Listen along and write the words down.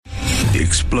the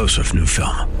explosive new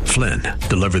film, Flynn,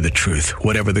 Deliver the Truth,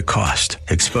 Whatever the Cost,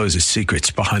 exposes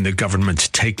secrets behind the government's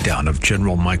takedown of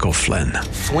General Michael Flynn.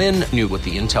 Flynn knew what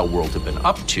the intel world had been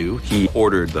up to. He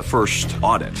ordered the first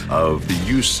audit of the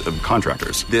use of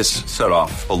contractors. This set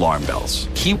off alarm bells.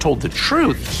 He told the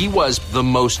truth. He was the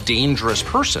most dangerous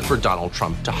person for Donald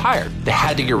Trump to hire. They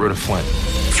had to get rid of Flynn.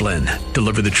 Flynn,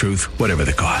 Deliver the Truth, Whatever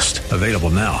the Cost. Available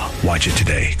now. Watch it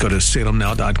today. Go to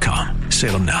salemnow.com.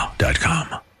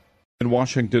 salemnow.com. In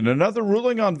Washington, another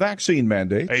ruling on vaccine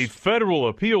mandates. A federal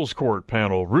appeals court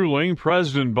panel ruling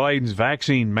President Biden's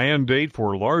vaccine mandate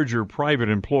for larger private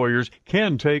employers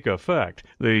can take effect.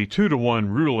 The 2-1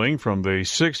 ruling from the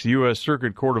 6th U.S.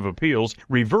 Circuit Court of Appeals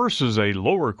reverses a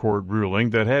lower court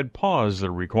ruling that had paused the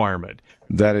requirement.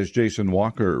 That is Jason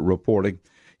Walker reporting.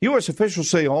 U.S. officials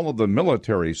say all of the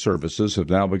military services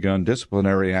have now begun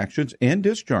disciplinary actions and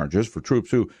discharges for troops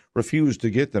who refuse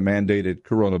to get the mandated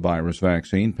coronavirus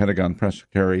vaccine. Pentagon Press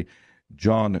Secretary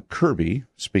John Kirby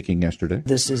speaking yesterday.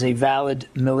 This is a valid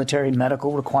military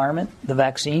medical requirement, the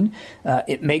vaccine.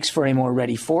 It makes for a more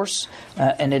ready force,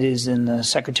 and it is in the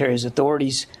Secretary's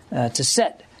authorities to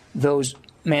set those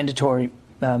mandatory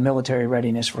military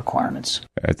readiness requirements.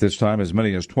 At this time, as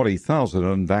many as 20,000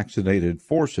 unvaccinated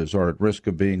forces are at risk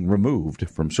of being removed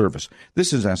from service.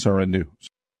 This is SRN News.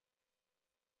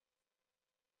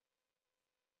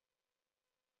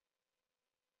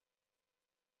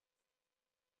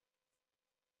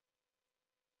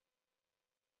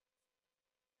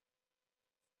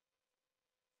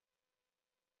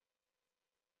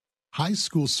 High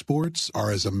school sports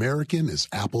are as American as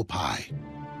apple pie.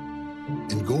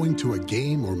 And going to a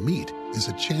game or meet is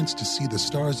a chance to see the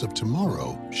stars of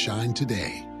tomorrow shine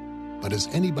today. But as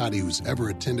anybody who's ever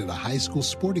attended a high school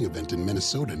sporting event in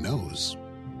Minnesota knows,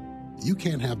 you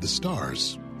can't have the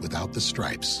stars without the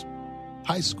stripes.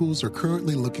 High schools are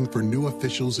currently looking for new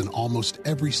officials in almost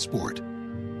every sport.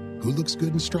 Who looks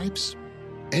good in stripes?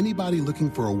 Anybody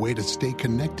looking for a way to stay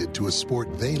connected to a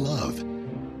sport they love.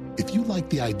 If you like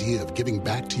the idea of giving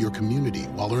back to your community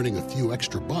while earning a few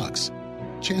extra bucks,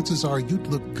 chances are you'd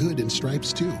look good in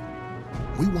stripes too.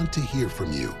 We want to hear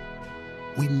from you.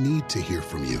 We need to hear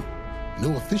from you.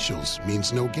 No officials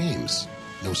means no games.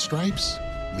 No stripes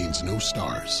means no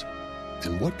stars.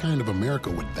 And what kind of America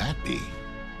would that be?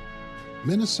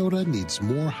 Minnesota needs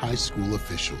more high school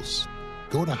officials.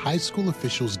 Go to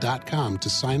highschoolofficials.com to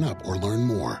sign up or learn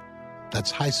more.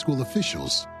 That's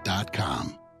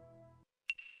highschoolofficials.com.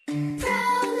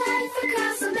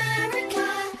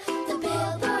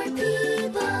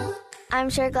 I'm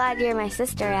sure glad you're my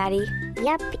sister, Addie.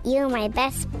 Yep, you're my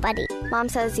best buddy. Mom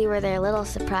says you were their little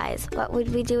surprise. What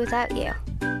would we do without you?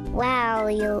 Well,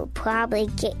 you'll probably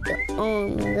get your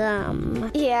own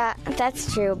gum. Yeah,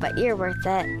 that's true, but you're worth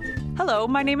it. Hello,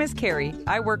 my name is Carrie.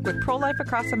 I work with Pro-Life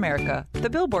Across America, the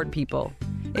Billboard people.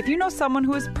 If you know someone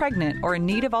who is pregnant or in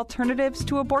need of alternatives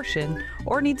to abortion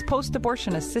or needs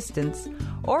post-abortion assistance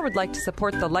or would like to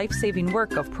support the life-saving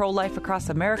work of Pro-Life Across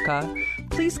America,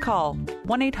 please call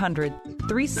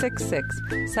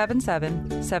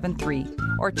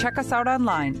 1-800-366-7773 or check us out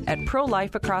online at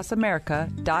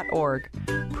prolifeacrossamerica.org.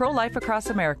 Pro-Life Across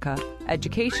America,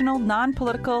 educational,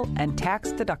 non-political, and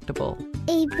tax-deductible.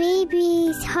 A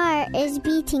baby's heart is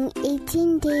beating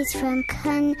 18 days from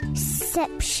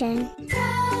conception.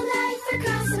 Pro-Life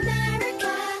Across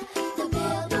America, the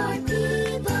Billboard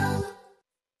people.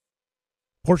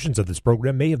 Portions of this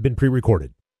program may have been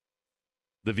pre-recorded.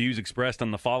 The views expressed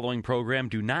on the following program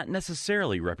do not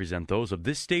necessarily represent those of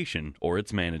this station or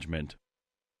its management.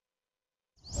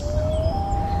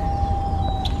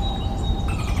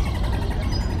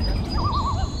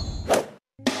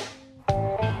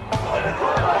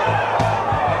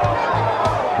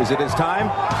 Is it his time?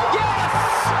 Yes!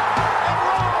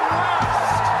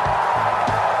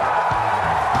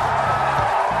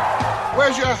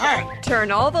 Where's your hat?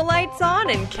 Turn all the lights on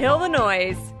and kill the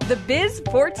noise. The Biz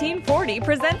 1440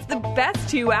 presents the best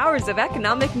 2 hours of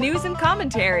economic news and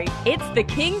commentary. It's the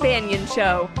King Banaian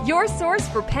Show, your source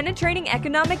for penetrating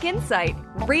economic insight,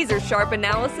 razor-sharp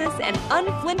analysis, and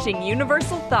unflinching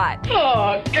universal thought.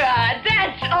 Oh, God,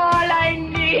 that's all I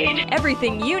need.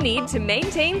 Everything you need to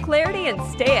maintain clarity and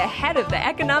stay ahead of the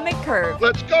economic curve.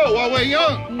 Let's go while we're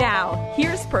young. Now,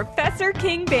 here's Professor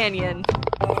King Banaian.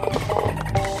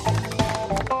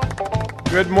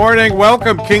 Good morning.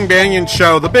 Welcome, King Banaian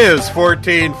Show, the Biz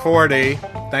 1440.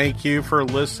 Thank you for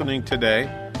listening today.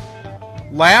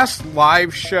 Last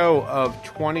live show of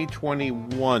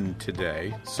 2021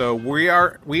 today. So we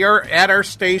are at our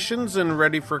stations and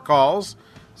ready for calls.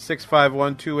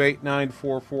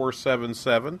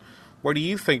 651-289-4477. What do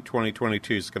you think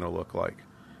 2022 is going to look like?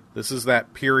 This is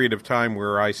that period of time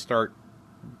where I start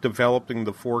developing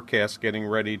the forecast, getting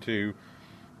ready to.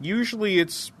 Usually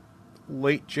it's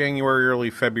late January, early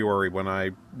February when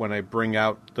I bring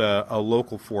out a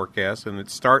local forecast, and it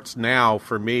starts now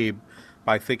for me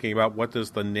by thinking about what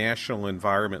does the national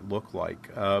environment look like.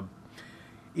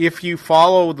 If you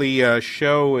follow the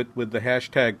show with the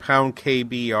hashtag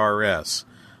 #KBRS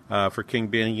for King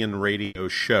Banyan Radio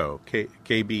Show,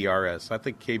 KBRS. I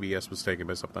think KBS was taken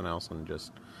by something else, and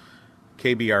just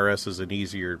KBRS is an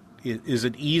easier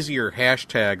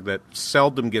hashtag that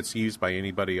seldom gets used by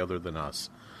anybody other than us.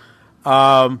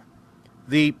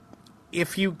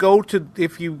 If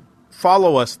you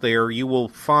follow us there, you will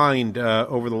find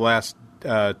over the last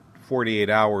 48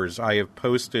 hours, I have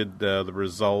posted the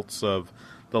results of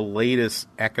the latest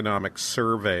economic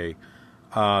survey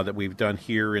that we've done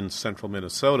here in central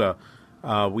Minnesota.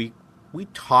 We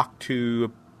talked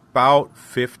to about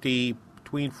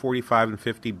between 45 and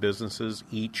 50 businesses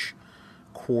each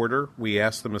quarter. We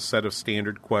asked them a set of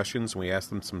standard questions, and we asked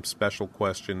them some special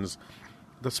questions.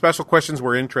 The special questions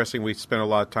were interesting. We spent a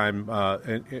lot of time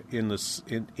in this,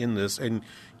 and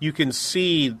you can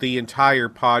see the entire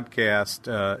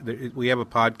podcast. We have a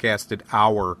podcasted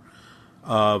hour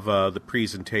of the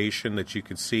presentation that you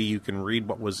can see. You can read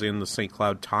what was in the St.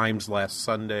 Cloud Times last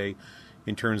Sunday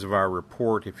in terms of our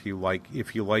report. If you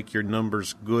like your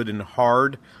numbers good and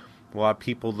hard, a lot of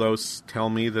people tell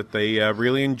me that they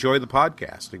really enjoy the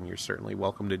podcast, and you're certainly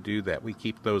welcome to do that. We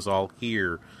keep those all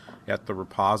here at the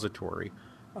repository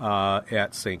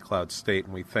at St. Cloud State,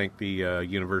 and we thank the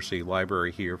University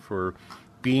Library here for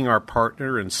being our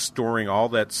partner and storing all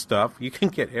that stuff. You can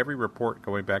get every report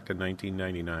going back to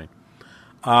 1999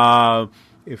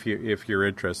 if you're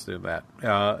interested in that.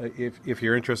 If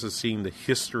you're interested in seeing the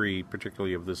history,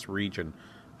 particularly of this region,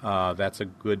 that's a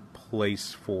good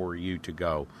place for you to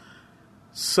go.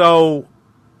 So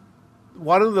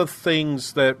one of the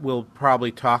things that we'll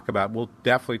definitely talk about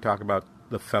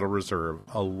the Federal Reserve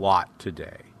a lot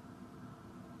today.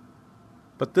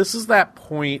 But this is that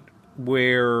point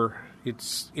where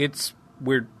it's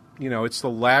the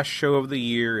last show of the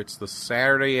year. It's the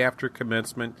Saturday after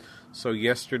commencement. So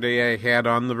yesterday I had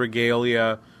on the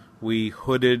regalia. We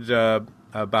hooded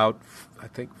about, I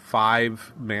think,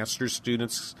 5 master's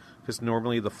students, because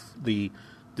normally the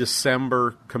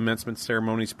December commencement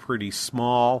ceremony is pretty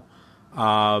small.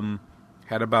 Had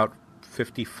about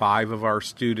 55 of our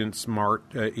students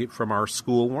marked from our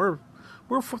school. We're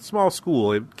a small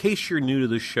school. In case you're new to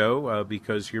the show,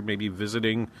 because you're maybe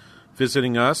visiting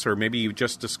us, or maybe you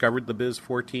just discovered the Biz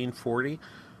 1440,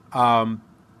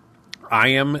 I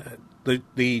am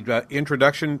the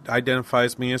introduction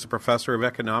identifies me as a professor of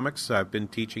economics. I've been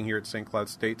teaching here at St. Cloud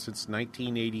State since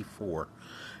 1984.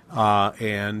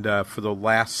 And for the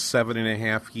last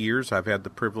 7.5 years, I've had the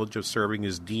privilege of serving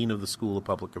as Dean of the School of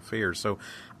Public Affairs. So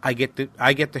I get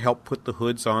to help put the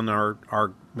hoods on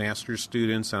our master's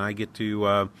students, and I get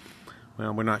to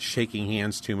we're not shaking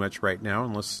hands too much right now,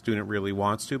 unless the student really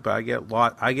wants to. But I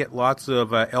get lots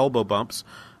of elbow bumps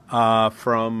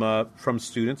from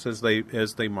students as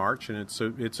they march, and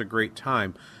it's a great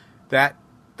time. That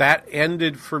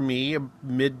ended for me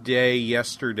midday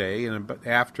yesterday, and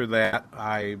after that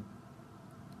I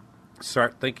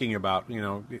start thinking about,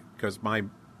 because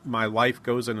my life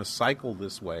goes in a cycle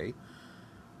this way.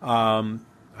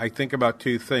 I think about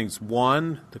 2 things.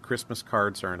 One, the Christmas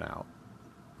cards aren't out.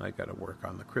 I got to work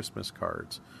on the Christmas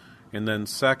cards. And then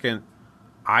second,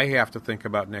 I have to think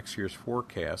about next year's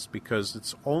forecast, because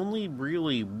it's only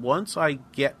really once I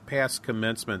get past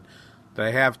commencement that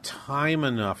I have time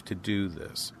enough to do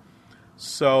this.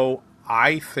 So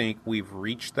I think we've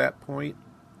reached that point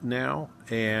now,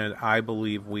 and I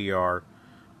believe we're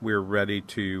ready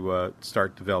to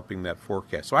start developing that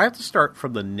forecast. So I have to start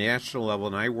from the national level,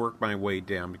 and I work my way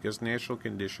down, because national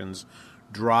conditions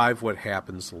drive what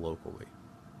happens locally.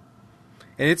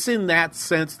 And it's in that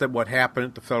sense that what happened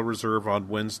at the Federal Reserve on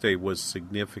Wednesday was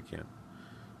significant.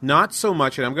 Not so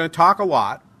much, and I'm going to talk a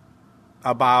lot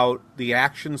about the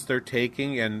actions they're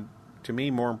taking, and to me,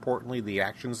 more importantly, the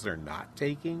actions they're not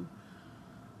taking.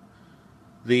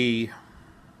 There's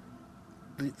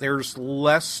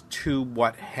less to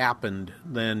what happened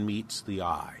than meets the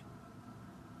eye.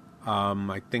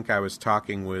 I think I was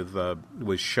talking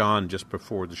with Sean just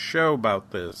before the show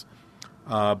about this,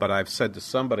 but I've said to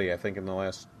somebody, I think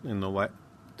I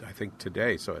think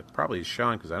today, so it probably is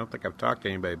Sean, because I don't think I've talked to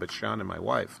anybody but Sean and my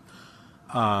wife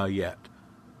yet.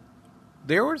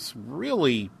 There was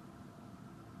really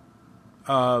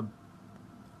an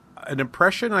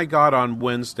impression I got on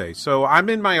Wednesday. So I'm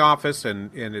in my office, and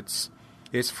it's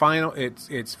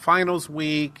finals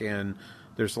week, and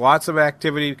There's lots of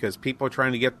activity because people are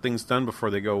trying to get things done before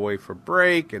they go away for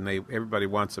break, and everybody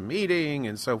wants a meeting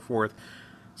and so forth.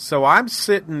 So I'm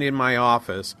sitting in my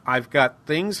office. I've got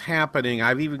things happening.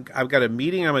 I've got a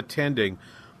meeting I'm attending,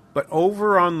 but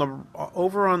I'm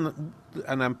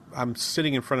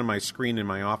sitting in front of my screen in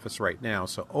my office right now.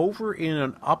 So over in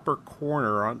an upper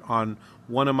corner on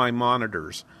one of my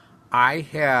monitors, I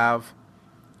have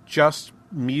just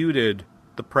muted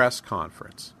the press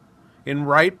conference. And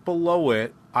right below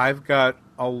it, I've got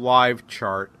a live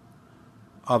chart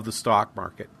of the stock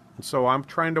market. And so I'm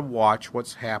trying to watch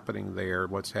what's happening there,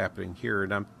 what's happening here,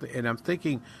 and I'm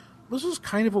thinking, this is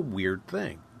kind of a weird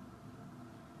thing.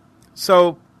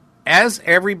 So, as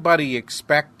everybody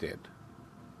expected,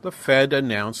 the Fed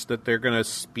announced that they're going to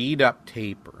speed up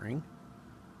tapering.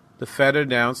 The Fed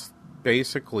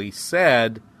basically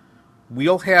said,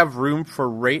 we'll have room for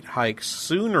rate hikes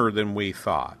sooner than we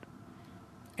thought.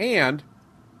 And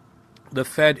the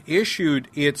Fed issued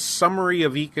its summary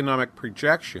of economic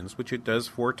projections, which it does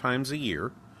 4 times a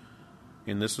year.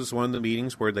 And this was one of the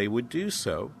meetings where they would do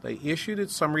so. They issued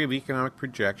its summary of economic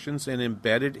projections, and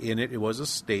embedded in it was a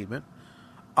statement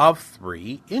of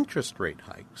 3 interest rate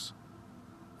hikes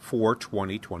for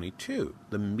 2022.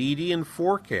 The median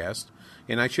forecast,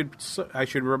 and I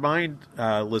should remind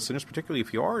listeners, particularly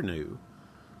if you are new,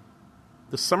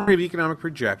 the summary of economic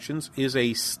projections is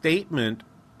a statement,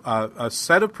 a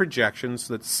set of projections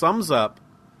that sums up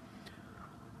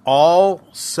all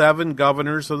 7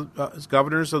 governors of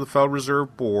the Federal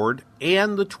Reserve Board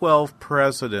and the 12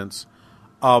 presidents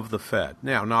of the Fed.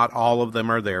 Now, not all of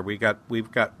them are there. We've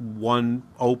got one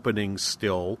opening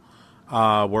still.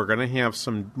 We're going to have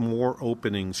some more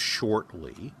openings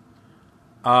shortly.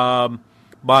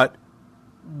 But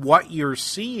what you're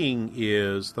seeing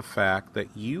is the fact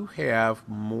that you have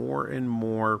more and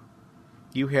more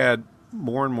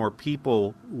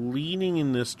people leaning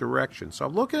in this direction. So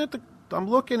I'm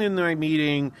looking in my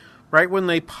meeting right when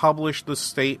they published the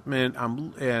statement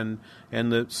and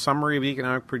the summary of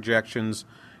economic projections,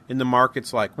 and the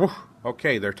market's like,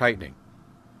 okay, they're tightening.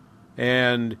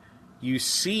 And you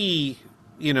see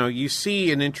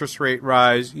an interest rate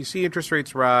rise. You see interest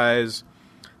rates rise.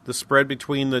 The spread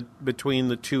between the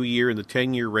 2-year and the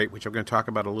 10-year rate, which I'm going to talk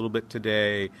about a little bit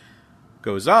today,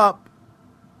 goes up.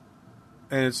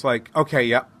 And it's like, okay,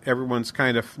 yep, everyone's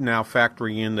kind of now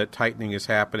factoring in that tightening is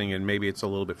happening, and maybe it's a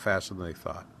little bit faster than they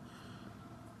thought.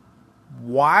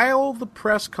 While the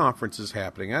press conference is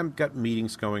happening, I've got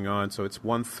meetings going on, so it's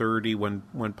 1:30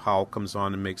 when Powell comes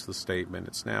on and makes the statement.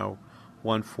 It's now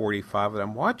 1:45, and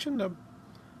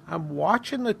I'm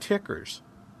watching the tickers,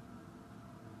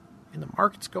 and the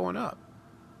market's going up.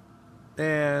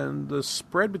 And the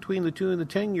spread between the 2 and the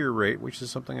 10-year rate, which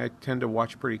is something I tend to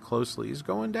watch pretty closely, is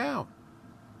going down.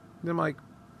 And I'm like,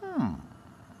 well,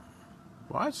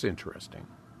 that's interesting.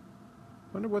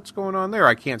 Wonder what's going on there.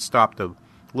 I can't stop to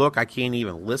look. I can't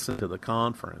even listen to the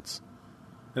conference.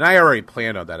 And I already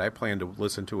planned on that. I plan to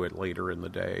listen to it later in the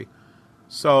day.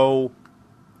 So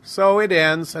it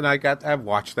ends, and I've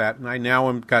watched that, and I now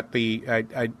am got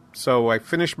so I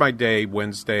finish my day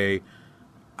Wednesday.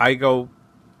 I go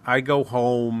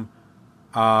home,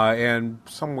 and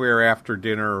somewhere after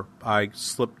dinner, I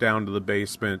slip down to the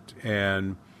basement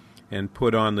and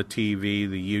put on the TV,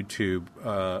 the YouTube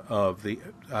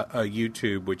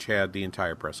YouTube, which had the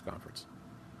entire press conference.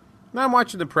 Now I'm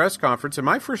watching the press conference, and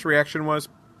my first reaction was,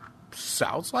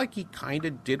 sounds like he kind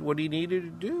of did what he needed to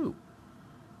do.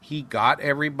 He got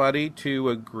everybody to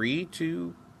agree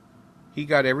to. He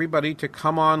got everybody to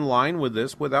come online with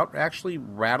this without actually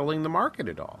rattling the market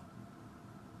at all.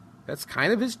 That's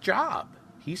kind of his job.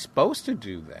 He's supposed to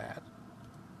do that.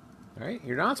 Right?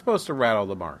 You're not supposed to rattle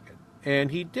the market.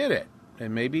 And he did it.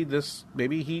 And maybe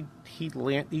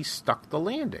he stuck the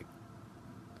landing.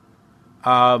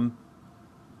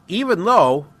 Even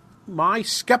though my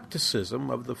skepticism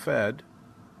of the Fed,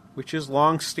 which is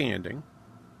long-standing,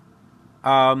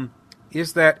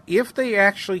 is that if they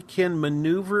actually can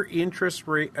maneuver interest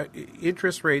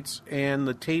rates and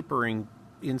the tapering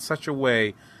in such a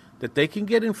way that they can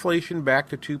get inflation back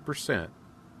to 2%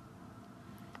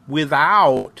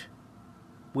 without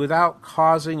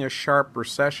causing a sharp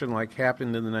recession like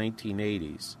happened in the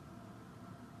 1980s,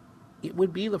 it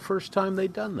would be the first time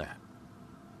they'd done that.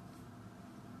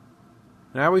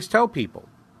 And I always tell people,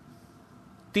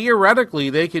 theoretically,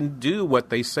 they can do what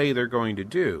they say they're going to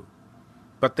do,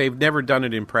 but they've never done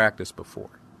it in practice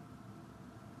before.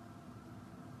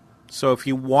 So if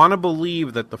you want to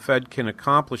believe that the Fed can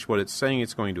accomplish what it's saying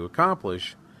it's going to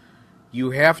accomplish,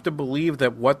 you have to believe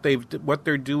that what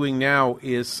they're doing now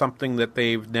is something that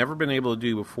they've never been able to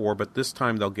do before, but this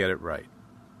time they'll get it right.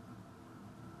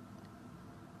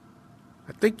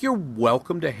 I think you're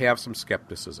welcome to have some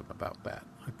skepticism about that.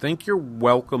 I think you're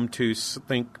welcome to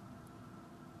think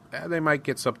they might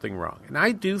get something wrong. And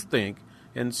I do think,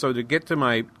 and so to get to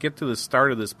the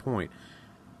start of this point,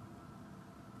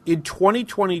 in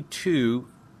 2022,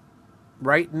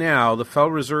 right now, the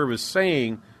Federal Reserve is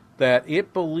saying that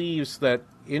it believes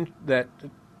in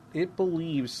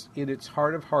its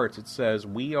heart of hearts, it says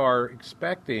we are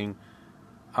expecting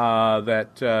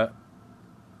that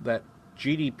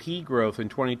GDP growth in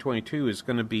 2022 is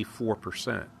going to be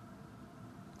 4%.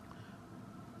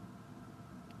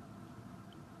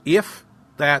 If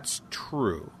that's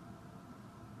true,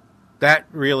 that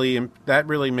really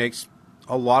makes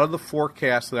a lot of the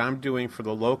forecasts that I'm doing for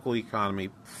the local economy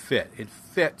fit. It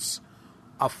fits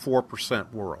a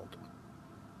 4% world.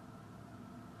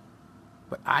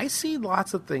 But I see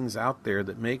lots of things out there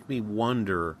that make me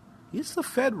wonder, is the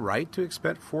Fed right to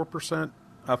expect 4%,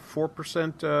 a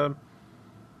 4%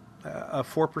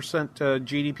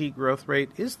 GDP growth rate?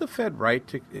 Is the Fed right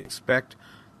to expect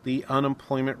the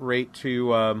unemployment rate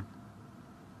to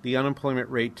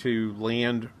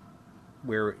land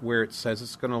where it says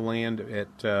it's going to land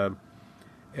at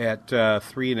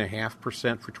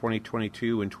 3.5% for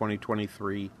 2022 and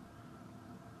 2023?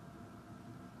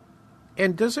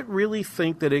 And does it really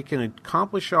think that it can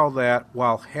accomplish all that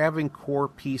while having core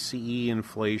PCE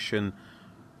inflation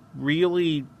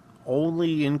really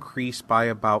only increase by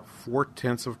about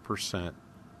 0.4%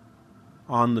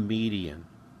 on the median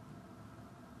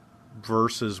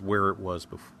versus where it was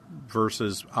before,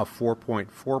 versus a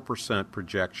 4.4%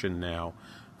 projection now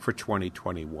for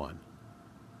 2021?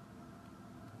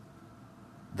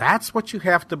 That's what you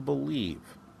have to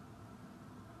believe.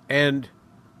 And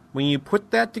when you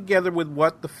put that together with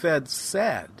what the Fed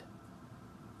said,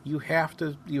 you have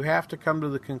to come to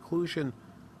the conclusion,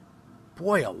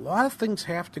 boy, a lot of things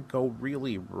have to go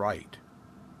really right.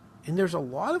 And there's a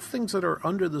lot of things that are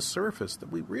under the surface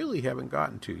that we really haven't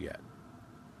gotten to yet.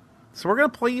 So we're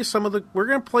going to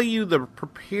play you the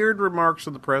prepared remarks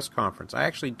of the press conference. I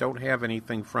actually don't have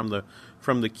anything from the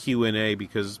Q&A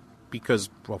because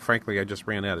well, frankly, I just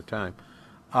ran out of time.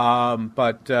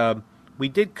 But we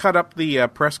did cut up the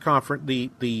press conference,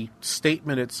 the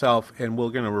statement itself, and we're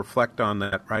going to reflect on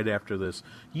that right after this.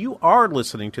 You are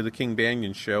listening to the King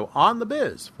Banaian Show on the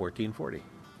Biz 1440.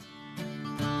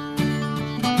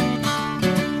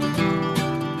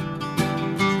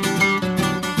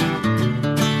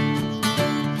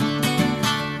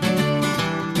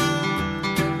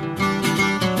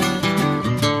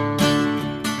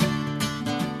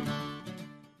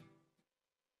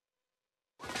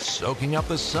 Soaking up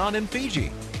the sun in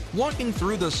Fiji, walking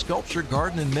through the sculpture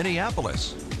garden in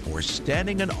Minneapolis, or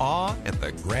standing in awe at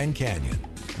the Grand Canyon.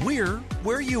 We're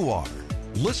where you are.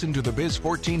 Listen to the Biz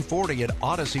 1440 at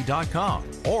Odyssey.com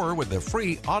or with the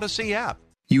free Odyssey app.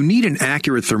 You need an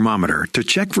accurate thermometer to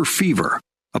check for fever,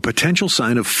 a potential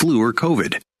sign of flu or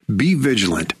COVID. Be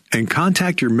vigilant and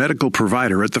contact your medical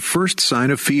provider at the first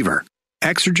sign of fever.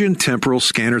 Exergen Temporal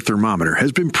Scanner Thermometer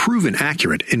has been proven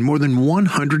accurate in more than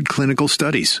 100 clinical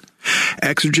studies.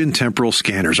 Exergen Temporal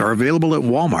Scanners are available at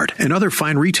Walmart and other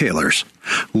fine retailers.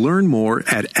 Learn more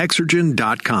at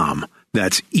Exergen.com.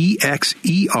 That's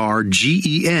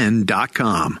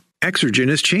EXERGEN.com. Exergen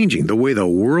is changing the way the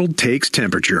world takes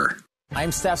temperature.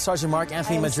 I'm Staff Sergeant Mark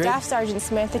Anthony Madrid. Staff Sergeant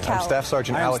Samantha Cowell. I'm Staff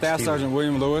Sergeant Alex Staff Sergeant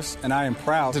William Lewis, and I am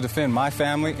proud to defend my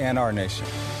family and our nation.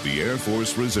 The Air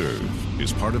Force Reserve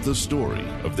is part of the story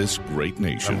of this great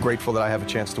nation. I'm grateful that I have a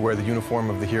chance to wear the uniform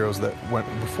of the heroes that went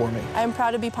before me. I'm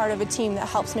proud to be part of a team that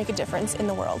helps make a difference in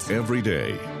the world. Every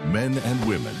day, men and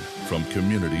women from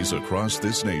communities across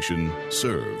this nation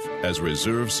serve as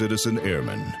Reserve Citizen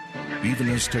Airmen. Even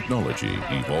as technology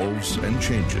evolves and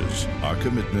changes, our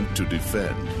commitment to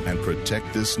defend and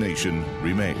protect this nation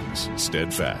remains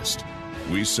steadfast.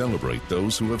 We celebrate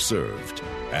those who have served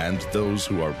and those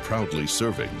who are proudly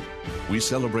serving. We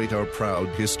celebrate our proud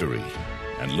history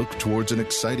and look towards an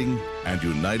exciting and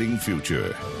uniting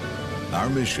future. Our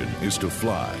mission is to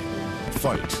fly,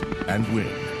 fight, and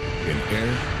win in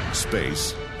air,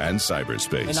 space, and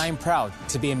cyberspace. And I am proud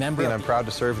to be a member. And I'm proud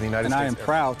to serve in the United States. And I am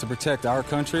proud to protect our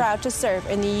country. Proud to serve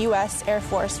in the U.S. Air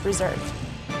Force Reserve.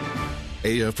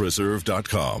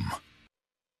 AFReserve.com.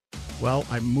 Well,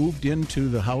 I moved into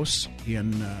the house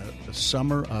in the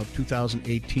summer of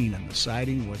 2018, and the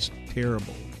siding was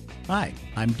terrible. Hi,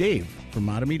 I'm Dave from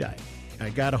Matamidi.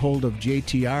 I got a hold of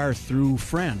JTR through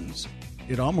friends.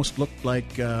 It almost looked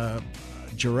like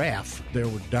giraffe. There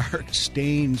were dark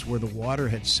stains where the water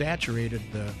had saturated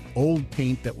the old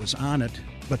paint that was on it,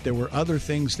 but there were other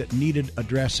things that needed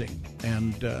addressing.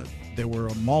 And there were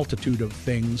a multitude of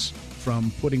things,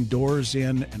 from putting doors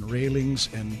in and railings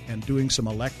and doing some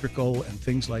electrical and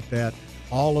things like that,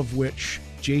 all of which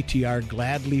JTR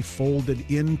gladly folded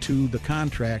into the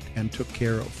contract and took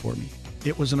care of for me.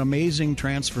 It was an amazing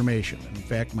transformation. In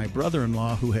fact, my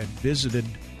brother-in-law, who had visited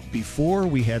before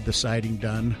we had the siding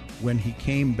done, when he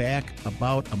came back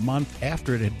about a month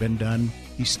after it had been done,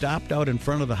 he stopped out in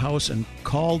front of the house and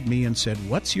called me and said,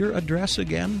 "What's your address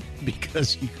again?"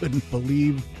 Because he couldn't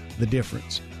believe the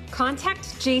difference. Contact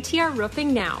JTR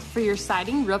Roofing now for your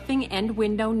siding, roofing, and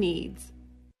window needs.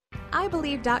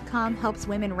 IBelieve.com helps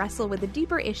women wrestle with the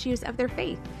deeper issues of their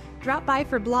faith. Drop by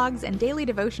for blogs and daily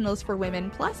devotionals for women,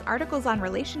 plus articles on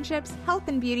relationships, health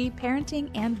and beauty, parenting,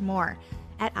 and more.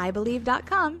 At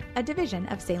IBelieve.com, a division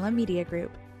of Salem Media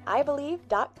Group.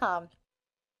 IBelieve.com.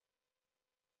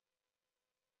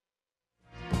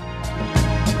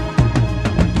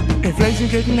 Inflation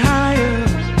getting higher,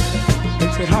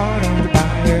 makes it hard on the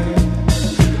buyer.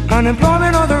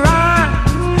 Unemployment on the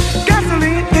rise,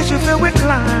 gasoline issues filled with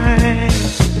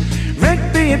lines,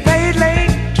 rent being paid late.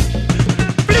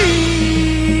 Please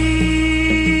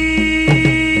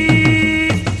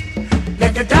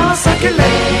let the dollar circulate.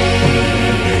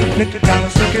 Let the dollar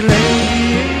circulate.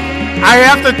 I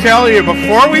have to tell you,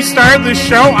 before we started this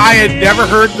show, I had never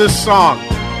heard this song.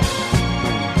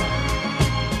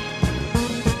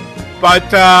 But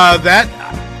that,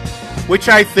 which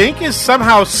I think is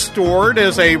somehow stored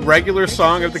as a regular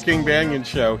song of the King Banaian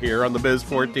Show here on the Biz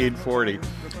 1440.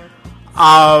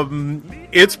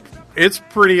 It's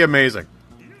pretty amazing.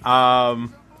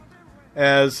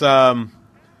 As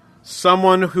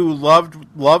someone who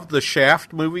loved the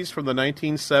Shaft movies from the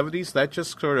 1970s, that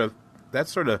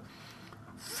sort of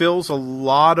fills a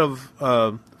lot of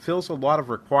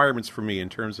requirements for me in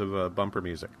terms of bumper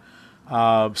music.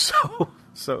 So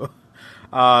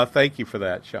thank you for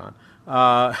that, Sean.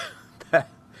 I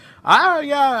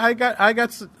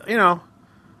got,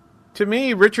 to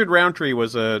me, Richard Roundtree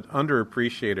was an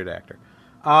underappreciated actor.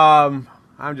 I'm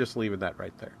just leaving that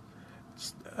right there.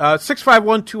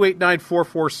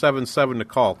 651-289-4477 to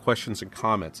call. Questions and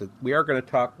comments. We're going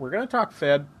to talk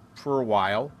Fed for a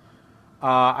while.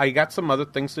 I got some other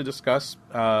things to discuss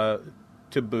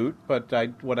to boot, but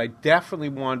what I definitely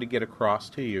wanted to get across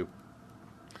to you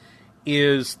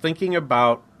is thinking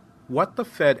about what the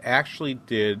Fed actually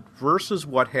did versus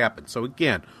what happened. So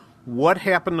again, what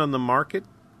happened on the market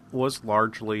was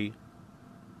largely,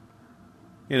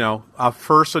 a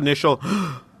first initial,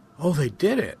 oh, they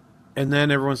did it. And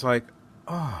then everyone's like,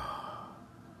 oh,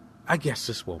 I guess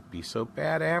this won't be so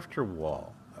bad after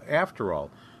all.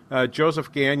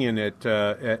 Joseph Gagnon,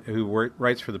 who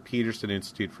writes for the Peterson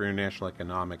Institute for International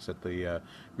Economics at the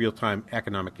Real-Time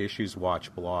Economic Issues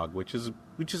Watch blog, which is a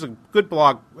good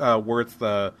blog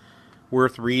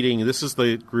worth reading. This is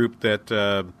the group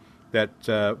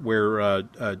where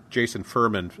Jason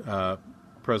Furman,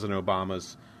 President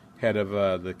Obama's head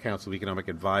of the Council of Economic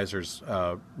Advisors,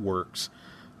 works.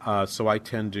 So I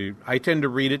tend to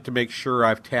read it to make sure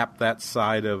I've tapped that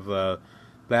side of the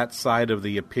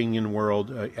opinion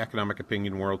world, economic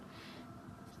opinion world,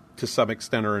 to some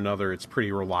extent or another. It's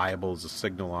pretty reliable as a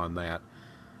signal on that.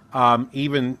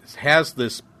 Even has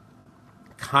this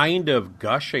kind of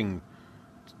gushing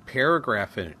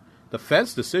paragraph in it. The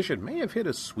Fed's decision may have hit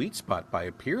a sweet spot by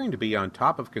appearing to be on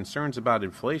top of concerns about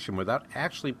inflation without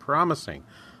actually promising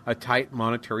a tight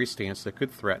monetary stance that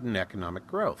could threaten economic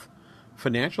growth.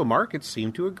 Financial markets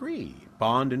seem to agree.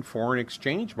 Bond and foreign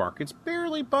exchange markets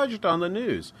barely budged on the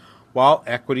news, while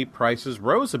equity prices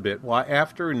rose a bit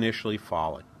after initially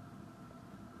falling.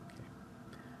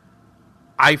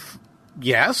 I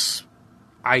guess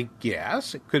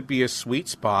it could be a sweet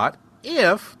spot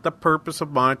if the purpose of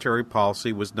monetary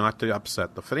policy was not to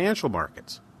upset the financial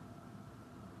markets.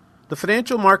 The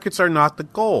financial markets are not the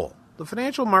goal. The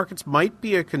financial markets might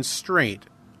be a constraint.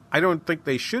 I don't think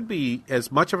they should be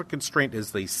as much of a constraint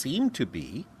as they seem to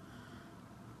be,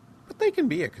 but they can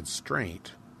be a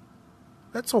constraint.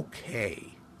 That's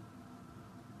okay,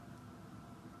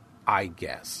 I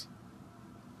guess.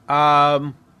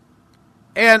 And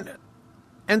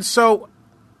so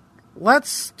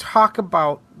let's talk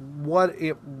about what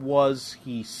it was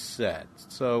he said.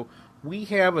 So we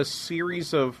have a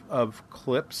series of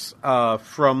clips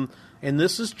from, and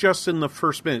this is just in the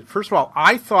first minute. First of all,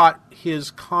 I thought his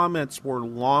comments were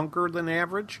longer than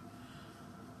average.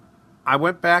 I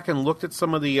went back and looked at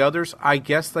some of the others. I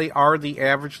guess they are the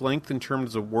average length in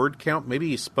terms of word count. Maybe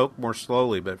he spoke more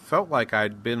slowly, but it felt like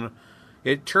I'd been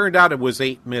It turned out it was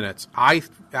 8 minutes. I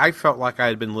felt like I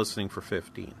had been listening for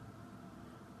 15.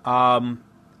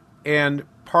 And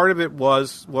part of it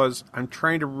was I'm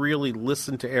trying to really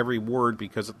listen to every word,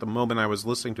 because at the moment I was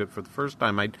listening to it for the first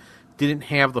time, I didn't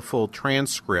have the full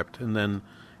transcript. And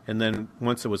then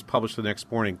once it was published the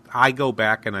next morning, I go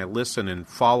back and I listen and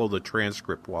follow the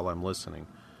transcript while I'm listening.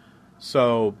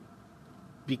 So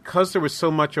because there was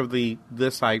so much of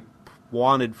this I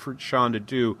wanted for Sean to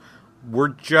do, we're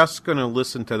just going to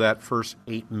listen to that first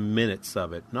 8 minutes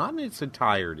of it, not in its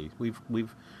entirety.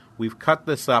 We've cut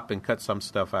this up and cut some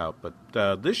stuff out, but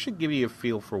this should give you a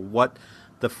feel for what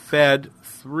the Fed,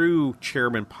 through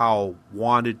Chairman Powell,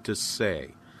 wanted to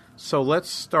say. So let's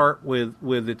start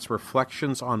with its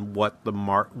reflections on what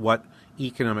what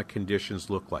economic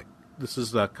conditions look like. This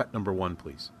is cut number 1,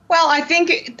 please. Well, I think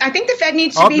the Fed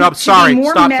needs to be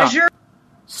more measured.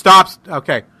 Stop.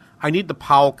 Okay, I need the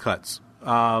Powell cuts.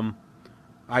 I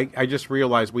just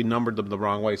realized we numbered them the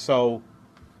wrong way. So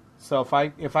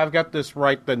if I've got this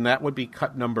right, then that would be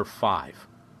cut number 5.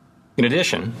 In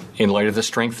addition, in light of the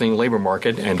strengthening labor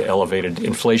market and elevated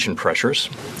inflation pressures,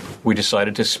 we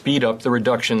decided to speed up the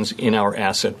reductions in our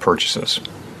asset purchases.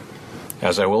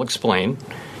 As I will explain,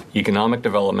 economic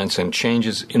developments and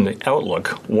changes in the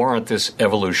outlook warrant this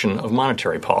evolution of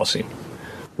monetary policy,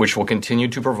 which will continue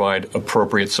to provide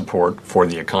appropriate support for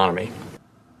the economy.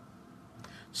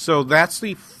 So that's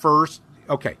the first.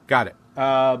 Okay, got it.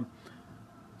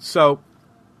 So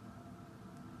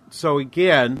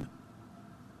again,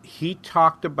 he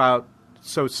talked about.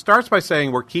 So it starts by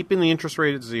saying we're keeping the interest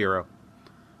rate at 0,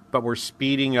 but we're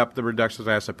speeding up the reduction of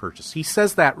asset purchase. He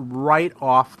says that right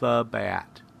off the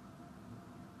bat.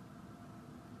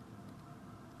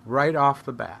 Right off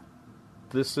the bat.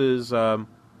 This is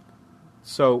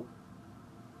so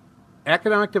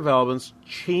economic developments,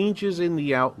 changes in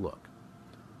the outlook.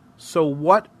 So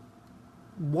what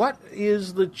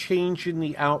is the change in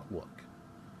the outlook?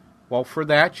 Well, for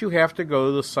that you have to go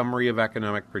to the summary of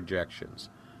economic projections,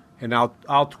 and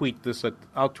I'll tweet this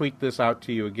out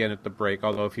to you again at the break.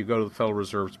 Although if you go to the Federal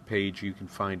Reserve's page, you can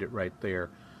find it right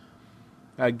there.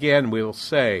 Again, we'll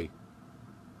say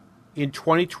in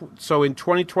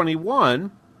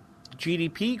 2021,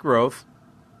 GDP growth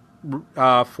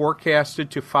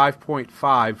forecasted to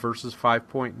 5.5 versus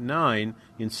 5.9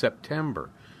 in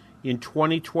September. In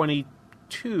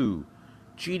 2022,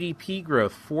 GDP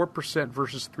growth 4%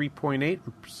 versus 3.8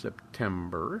 in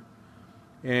September.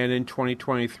 And in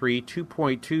 2023,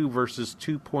 2.2 versus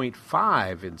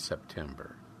 2.5 in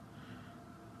September.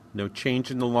 No change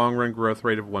in the long-run growth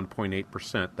rate of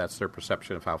 1.8%. That's their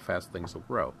perception of how fast things will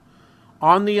grow.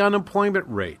 On the unemployment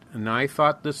rate, and I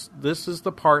thought this is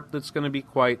the part that's going to be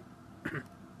quite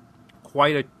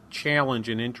a challenge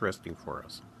and interesting for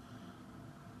us.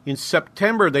 In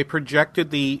September, they projected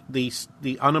the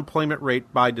unemployment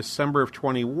rate by December of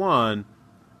 21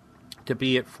 to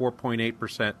be at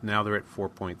 4.8%. Now they're at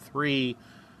 4.3.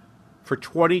 For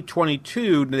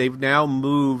 2022, they've now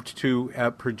moved to a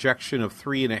projection of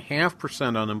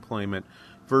 3.5% unemployment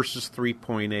versus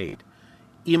 3.8.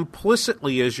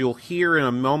 Implicitly, as you'll hear in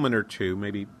a moment or two,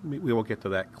 maybe we won't get to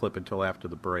that clip until after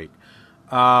the break,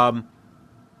 that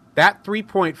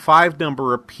 3.5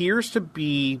 number appears to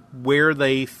be where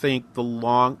they think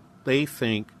that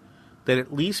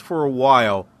at least for a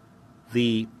while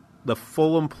the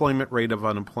full employment rate of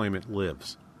unemployment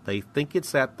lives. They think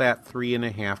it's at that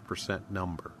 3.5%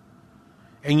 number.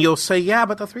 And you'll say, yeah,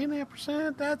 but the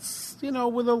 3.5%, that's,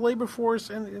 with a labor force,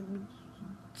 and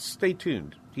stay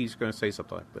tuned. He's going to say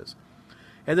something like this.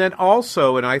 And then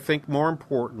also, and I think more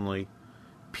importantly,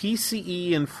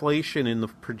 PCE inflation in the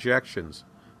projections.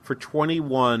 For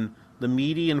 21, the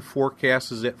median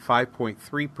forecast is at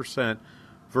 5.3%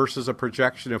 versus a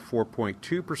projection of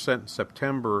 4.2% in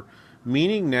September,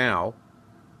 meaning now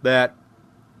that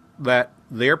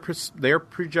their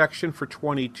projection for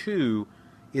 22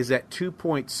 is at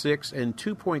 2.6 and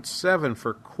 2.7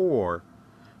 for core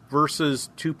versus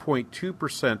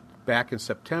 2.2% back in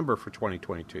September for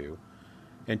 2022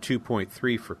 and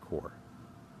 2.3 for core.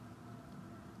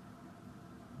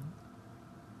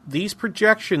 These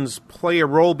projections play a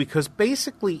role because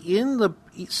basically in the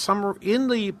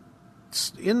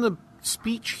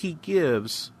speech he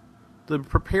gives, the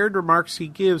prepared remarks he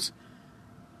gives,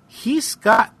 he's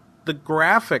got the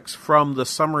graphics from the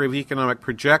summary of economic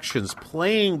projections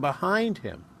playing behind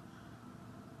him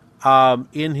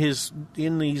in these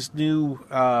new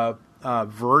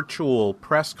virtual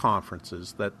press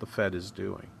conferences that the Fed is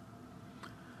doing.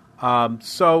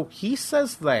 So he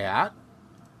says that,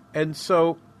 and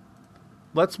so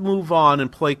let's move on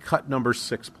and play cut number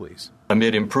 6, please.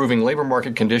 Amid improving labor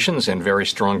market conditions and very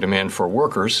strong demand for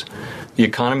workers, the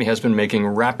economy has been making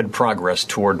rapid progress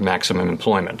toward maximum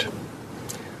employment.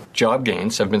 Job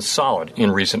gains have been solid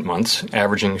in recent months,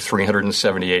 averaging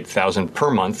 378,000 per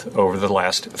month over the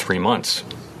last 3 months.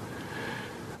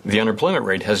 The unemployment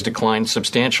rate has declined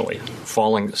substantially,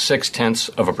 falling 0.6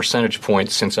 of a percentage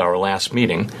point since our last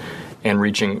meeting and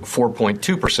reaching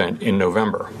 4.2% in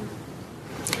November.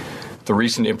 The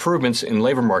recent improvements in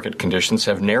labor market conditions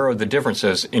have narrowed the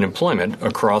differences in employment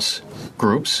across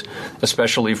groups,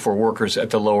 especially for workers at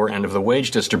the lower end of the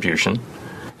wage distribution,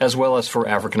 as well as for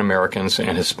African Americans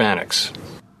and Hispanics.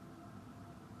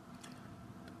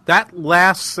 That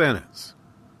last sentence.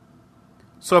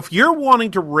 So if you're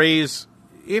wanting to raise,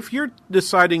 if you're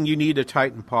deciding you need a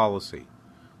tighten policy,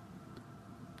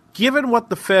 given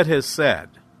what the Fed has said,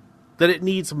 that it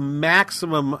needs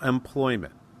maximum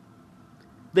employment,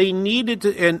 they needed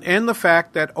to, and the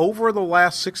fact that over the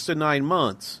last 6 to 9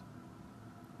 months,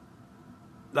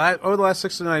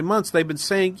 they've been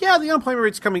saying, yeah, the unemployment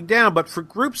rate's coming down, but for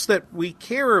groups that we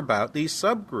care about, these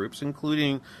subgroups,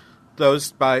 including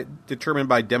those determined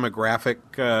by demographic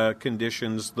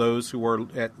conditions, those who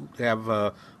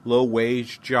have low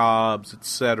wage jobs,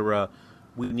 etc.,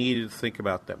 we needed to think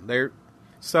about them.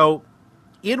 So,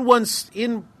 in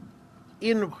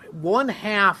one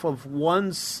half of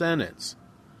one sentence,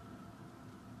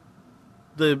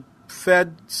 the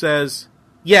Fed says,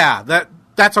 yeah,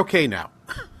 that's okay now.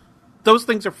 Those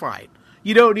things are fine.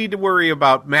 You don't need to worry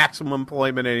about maximum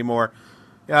employment anymore.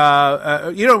 You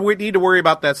don't need to worry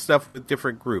about that stuff with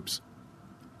different groups.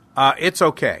 It's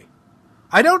okay.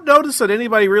 I don't notice that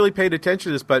anybody really paid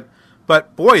attention to this, but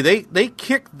boy, they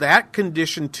kicked that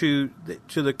condition to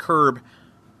the curb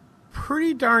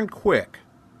pretty darn quick.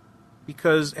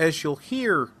 Because as you'll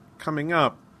hear coming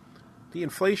up, the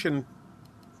inflation,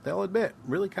 they'll admit,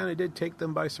 really kind of did take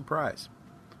them by surprise.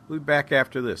 We'll be back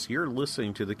after this. You're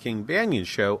listening to The King Banaian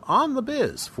Show on The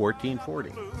Biz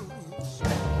 1440.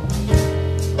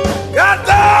 Got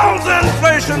those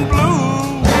inflation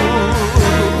blues.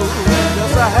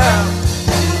 Yes, I have.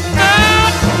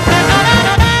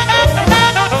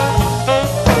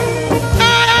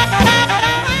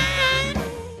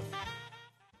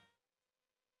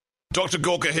 Dr.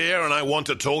 Gorka here, and I want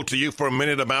to talk to you for a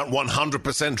minute about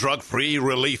 100% drug-free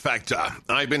Relief Factor.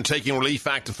 I've been taking Relief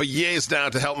Factor for years now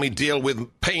to help me deal with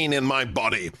pain in my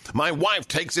body. My wife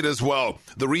takes it as well.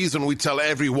 The reason we tell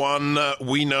everyone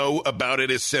we know about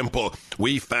it is simple.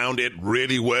 We found it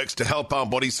really works to help our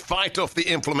bodies fight off the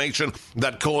inflammation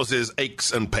that causes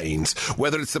aches and pains.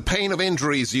 Whether it's the pain of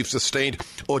injuries you've sustained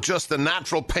or just the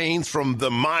natural pains from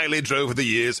the mileage over the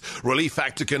years, Relief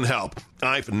Factor can help.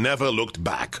 I've never looked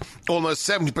back. Almost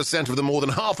 70% of the more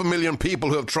than 500,000 people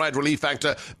who have tried Relief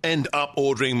Factor end up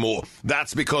ordering more.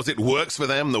 That's because it works for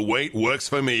them the way it works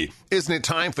for me. Isn't it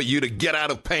time for you to get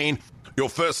out of pain? Your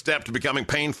first step to becoming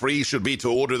pain-free should be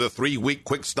to order the 3-week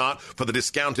quick start for the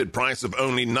discounted price of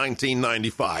only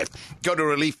 $19.95. Go to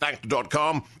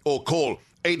ReliefFactor.com or call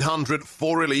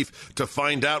 800-4RELIEF to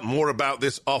find out more about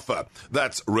this offer.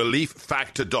 That's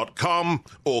ReliefFactor.com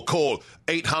or call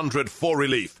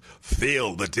 800-4RELIEF.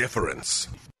 Feel the difference.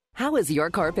 How is your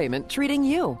car payment treating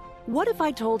you? What if I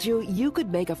told you you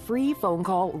could make a free phone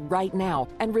call right now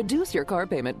and reduce your car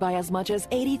payment by as much as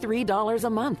 $83 a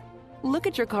month? Look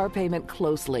at your car payment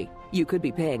closely. You could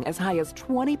be paying as high as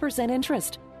 20%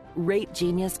 interest. Rate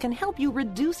Genius can help you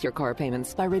reduce your car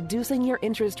payments by reducing your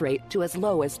interest rate to as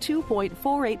low as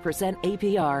 2.48%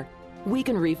 APR. We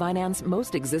can refinance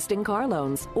most existing car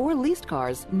loans or leased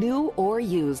cars, new or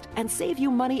used, and save you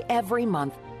money every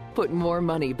month. Put more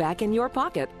money back in your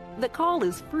pocket. The call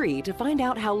is free to find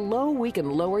out how low we can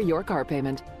lower your car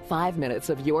payment. 5 minutes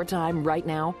of your time right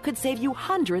now could save you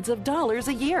hundreds of dollars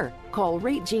a year. Call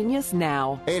Rate Genius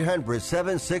now.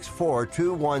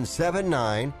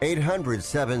 800-764-2179.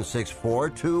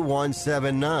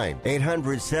 800-764-2179.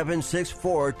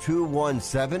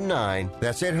 800-764-2179.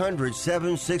 That's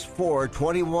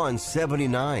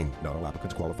 800-764-2179. Not all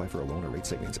applicants qualify for a loan or rate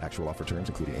savings. Actual offer terms,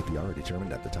 including APR, are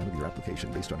determined at the time of your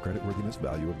application based on creditworthiness,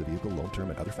 value of the vehicle, loan term,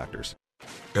 and other factors.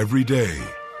 Every day,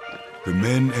 the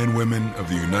men and women of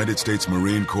the United States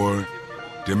Marine Corps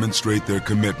demonstrate their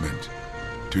commitment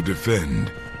to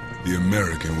defend the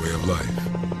American way of life.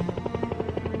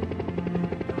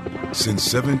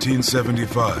 Since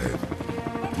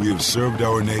 1775, we have served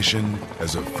our nation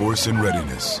as a force in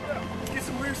readiness.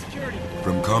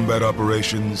 From combat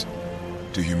operations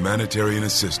to humanitarian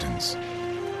assistance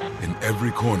in every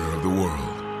corner of the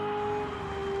world.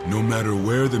 No matter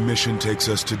where the mission takes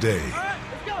us today,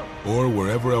 or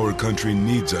wherever our country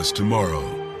needs us tomorrow,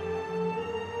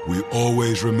 we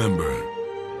always remember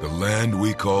the land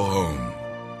we call home.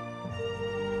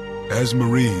 As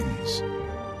Marines,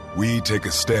 we take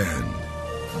a stand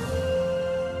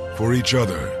for each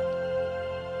other,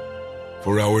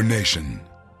 for our nation,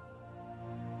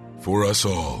 for us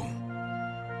all.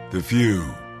 The few,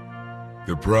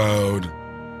 the proud,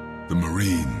 the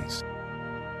Marines.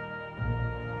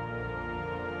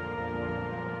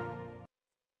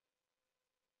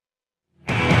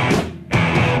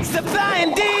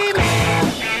 Supplying demons.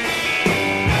 Supplying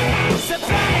demons.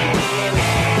 Supplying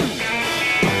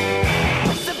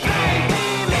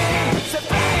demons.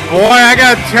 Supplying Boy, I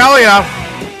gotta tell you,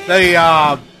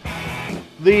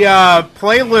 the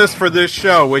playlist for this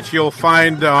show, which you'll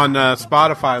find on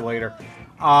Spotify later,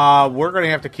 we're gonna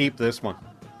have to keep this one.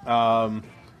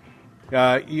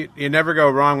 You never go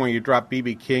wrong when you drop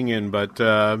B.B. King in, but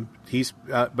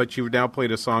you've now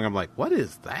played a song. I'm like, what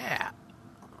is that?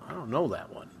 I don't know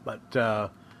that one, but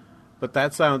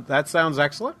that sounds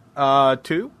excellent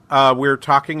too. We're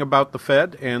talking about the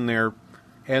Fed and their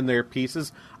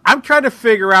pieces. I'm trying to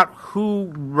figure out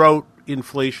who wrote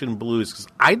Inflation Blues, because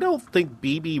I don't think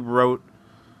BB wrote.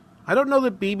 I don't know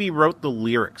that BB wrote the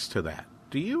lyrics to that.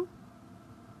 Do you?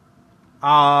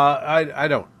 I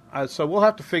don't. So we'll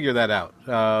have to figure that out.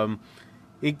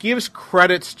 It gives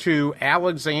credits to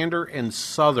Alexander and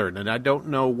Southern, and I don't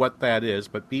know what that is,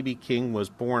 but B.B. King was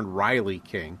born Riley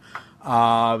King.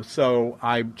 So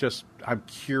I'm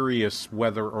curious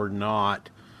whether or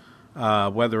not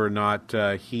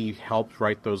he helped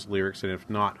write those lyrics, and if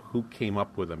not, who came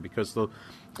up with them. Because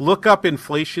look up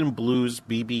Inflation Blues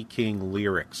B.B. King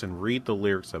lyrics and read the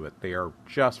lyrics of it. They are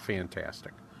just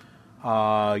fantastic.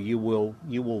 You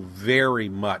will very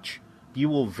much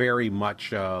like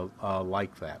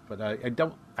that. But I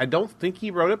don't think he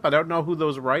wrote it, but I don't know who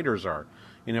those writers are,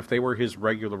 and if they were his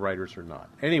regular writers or not.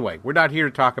 Anyway, we're not here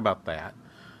to talk about that.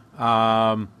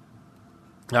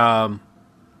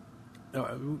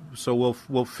 So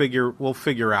we'll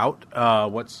figure out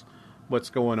what's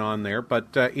going on there.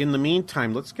 But in the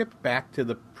meantime, let's get back to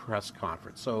the press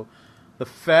conference. So the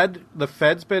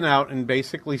Fed's been out and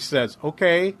basically says,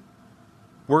 okay,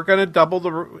 we're going to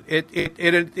double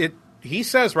it. He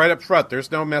says right up front,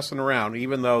 there's no messing around,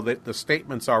 even though the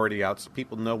statement's already out, so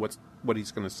people know what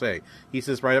he's going to say. He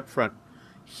says right up front,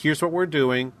 here's what we're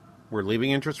doing. We're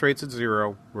leaving interest rates at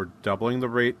zero. We're doubling the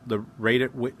rate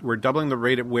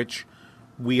at which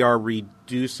we are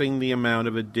reducing the amount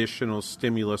of additional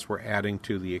stimulus we're adding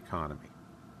to the economy.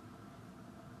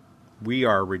 We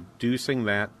are reducing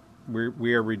that.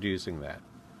 We are reducing that.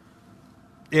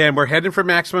 And we're heading for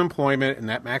maximum employment, and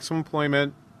that maximum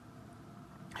employment,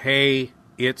 hey,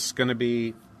 it's going to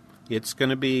be,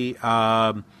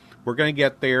 we're going to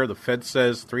get there. The Fed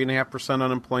says 3.5%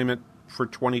 unemployment for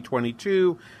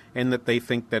 2022, and that they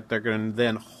think that they're going to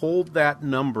then hold that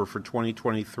number for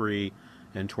 2023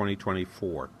 and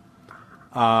 2024.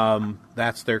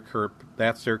 That's their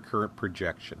current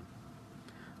projection.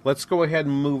 Let's go ahead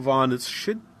and move on. It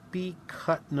should be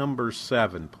cut number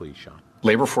 7, please, Sean.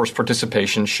 Labor force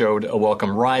participation showed a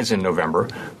welcome rise in November,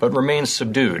 but remains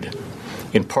subdued,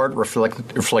 in part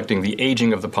reflecting the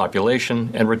aging of the population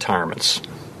and retirements.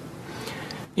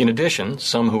 In addition,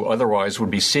 some who otherwise would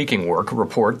be seeking work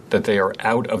report that they are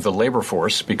out of the labor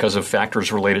force because of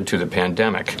factors related to the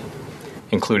pandemic,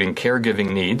 including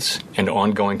caregiving needs and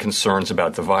ongoing concerns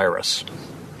about the virus.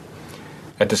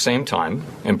 At the same time,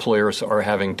 employers are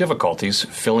having difficulties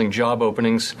filling job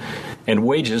openings, and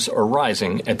wages are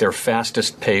rising at their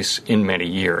fastest pace in many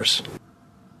years.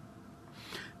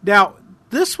 Now,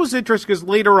 this was interesting because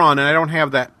later on, and I don't have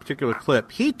that particular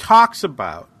clip,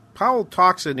 Powell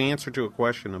talks in answer to a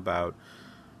question about,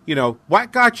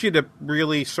 what got you to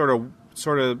really sort of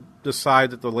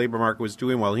decide that the labor market was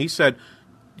doing well. And he said,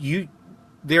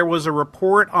 there was a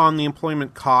report on the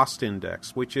Employment Cost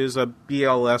Index, which is a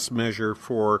BLS measure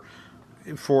for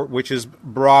which is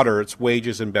broader, it's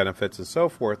wages and benefits and so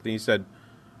forth. And he said,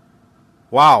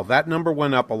 wow, that number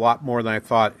went up a lot more than I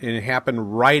thought, and it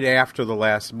happened right after the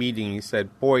last meeting. He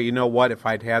said, boy, you know what, if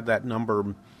I'd had that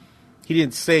number, he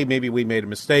didn't say maybe we made a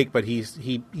mistake, but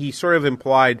he sort of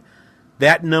implied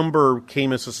that number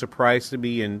came as a surprise to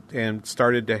me and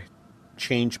started to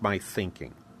change my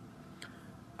thinking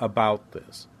about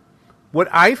this. What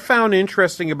I found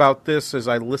interesting about this as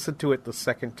I listened to it the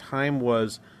second time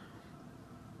was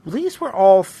these were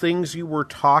all things you were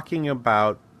talking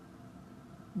about,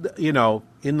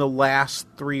 in the last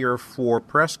 3 or 4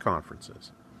 press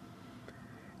conferences.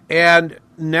 And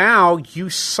now you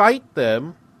cite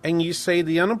them and you say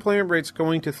the unemployment rate's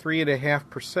going to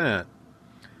 3.5%,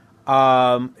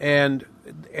 and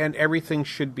everything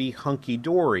should be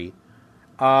hunky-dory.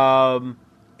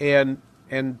 And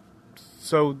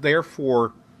so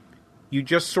therefore, you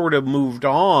just sort of moved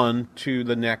on to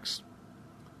the next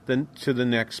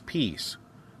piece,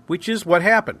 which is what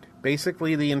happened.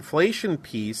 Basically, the inflation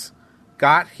piece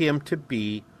got him to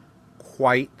be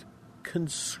quite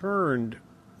concerned.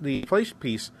 The inflation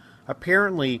piece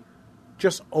apparently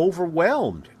just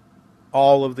overwhelmed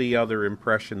all of the other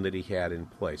impression that he had in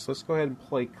place. Let's go ahead and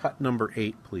play cut number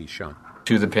 8, please, Sean.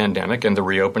 To the pandemic and the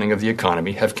reopening of the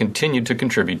economy have continued to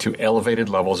contribute to elevated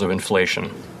levels of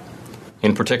inflation.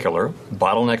 In particular,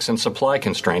 bottlenecks and supply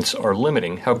constraints are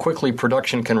limiting how quickly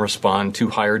production can respond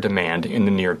to higher demand in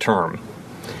the near term.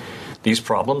 These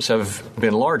problems have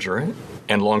been larger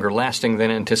and longer lasting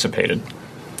than anticipated,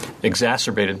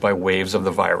 exacerbated by waves of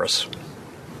the virus.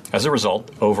 As a result,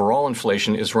 overall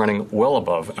inflation is running well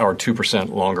above our 2%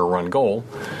 longer run goal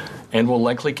and will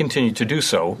likely continue to do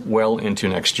so well into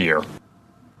next year.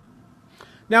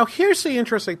 Now, here's the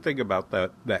interesting thing about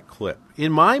that clip.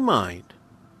 In my mind,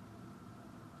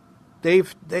 they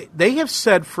have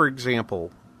said, for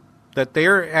example, that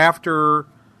they're after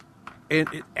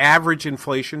average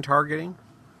inflation targeting,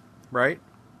 right?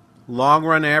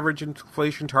 Long-run average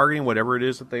inflation targeting, whatever it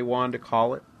is that they wanted to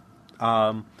call it.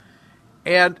 And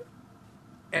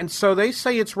so they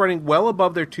say it's running well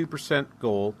above their 2%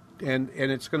 goal, and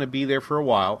it's going to be there for a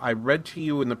while. I read to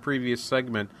you in the previous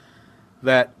segment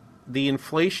that the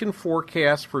inflation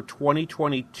forecast for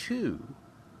 2022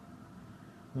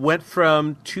 went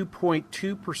from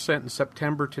 2.2% in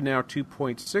September to now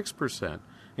 2.6%,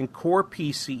 and core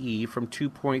PCE from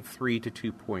 2.3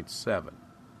 to 2.7.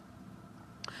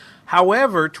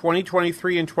 However,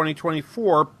 2023 and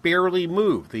 2024 barely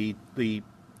moved. The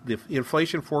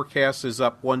inflation forecast is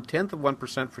up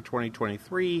 0.1% for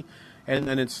 2023, and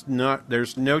then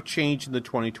there's no change in the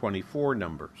 2024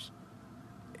 numbers.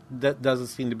 That doesn't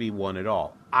seem to be one at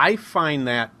all. I find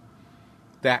that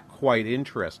quite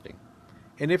interesting.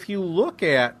 And if you look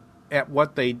at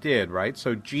what they did, right?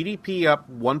 So GDP up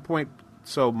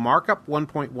so mark up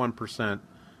 1.1%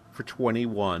 for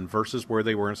 21 versus where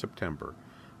they were in September.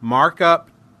 Mark up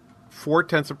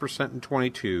 0.4% in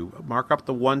 22. Mark up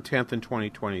the 0.1 in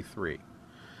 2023.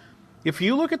 If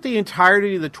you look at the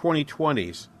entirety of the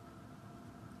 2020s,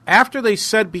 after they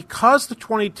said because the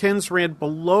 2010s ran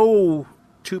below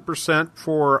 2%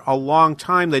 for a long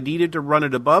time, they needed to run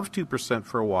it above 2%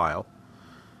 for a while.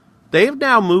 They've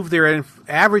now moved their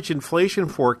average inflation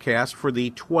forecast for the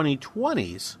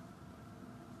 2020s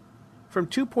from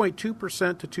 2.2% to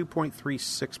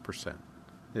 2.36%,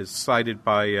 is cited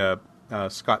by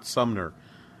Scott Sumner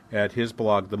at his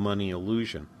blog, The Money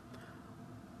Illusion.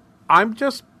 I'm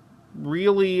just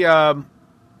really, I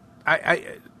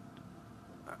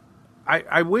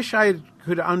wish I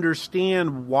could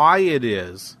understand why it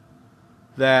is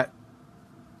that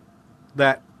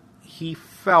he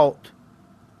felt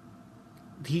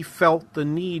the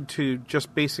need to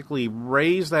just basically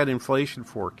raise that inflation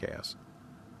forecast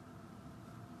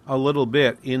a little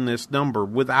bit in this number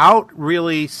without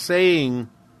really saying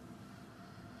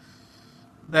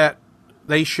that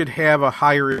they should have a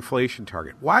higher inflation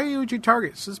target. Why would you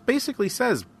target? This basically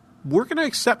says we're going to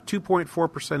accept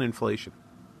 2.4% inflation.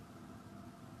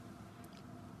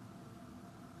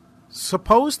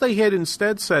 Suppose they had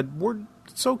instead said,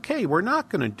 it's okay, we're not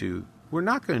going to do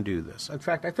this. In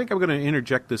fact, I think I'm going to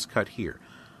interject this cut here.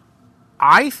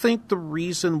 I think the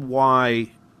reason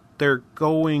why they're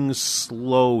going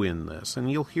slow in this,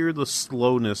 and you'll hear the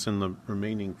slowness in the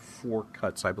remaining 4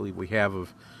 cuts I believe we have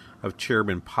of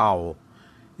Chairman Powell,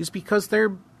 is because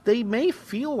they may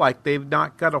feel like they've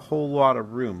not got a whole lot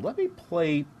of room. Let me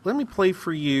play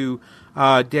for you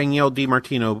Danielle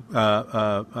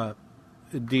DiMartino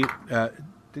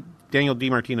Daniel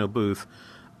DiMartino Booth,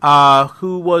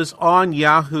 who was on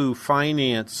Yahoo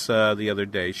Finance the other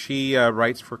day. She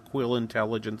writes for Quill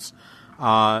Intelligence,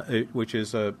 which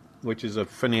is a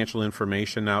financial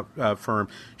information firm.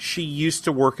 She used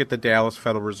to work at the Dallas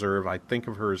Federal Reserve. I think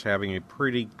of her as having a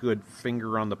pretty good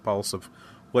finger on the pulse of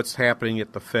what's happening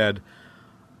at the Fed.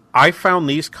 I found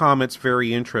these comments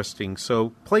very interesting.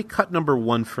 So play cut number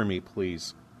 1 for me,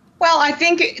 please. Well, I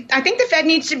think the Fed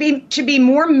needs to be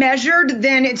more measured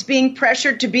than it's being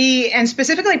pressured to be, and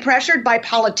specifically pressured by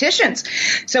politicians.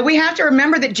 So we have to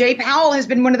remember that Jay Powell has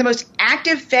been one of the most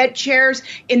active Fed chairs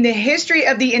in the history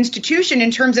of the institution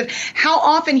in terms of how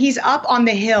often he's up on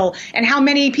the Hill and how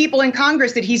many people in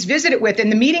Congress that he's visited with in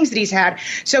the meetings that he's had.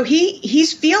 So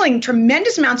he's feeling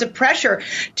tremendous amounts of pressure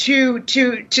to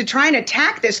try and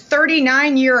attack this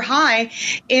 39-year high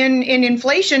in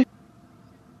inflation.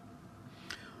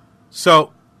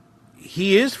 So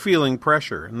he is feeling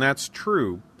pressure, and that's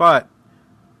true. But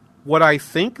what I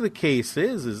think the case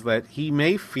is that he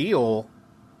may feel,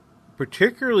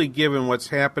 particularly given what's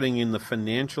happening in the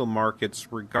financial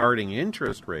markets regarding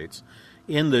interest rates,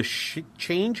 in the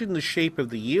change in the shape of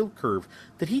the yield curve,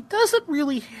 that he doesn't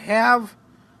really have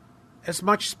as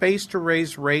much space to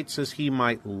raise rates as he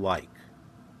might like.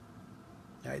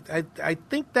 I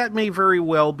think that may very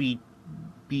well be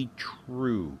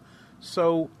true.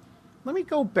 So let me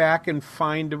go back and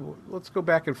let's go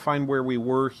back and find where we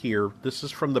were here. This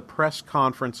is from the press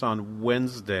conference on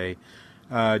Wednesday.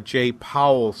 Jay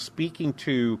Powell speaking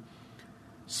to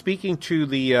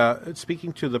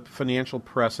the financial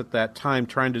press at that time,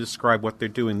 trying to describe what they're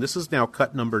doing. This is now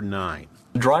cut number 9.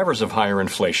 Drivers of higher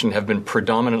inflation have been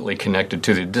predominantly connected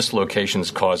to the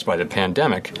dislocations caused by the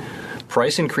pandemic.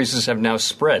 Price increases have now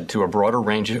spread to a broader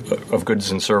range of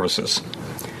goods and services.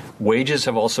 Wages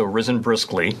have also risen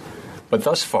briskly, but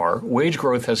thus far, wage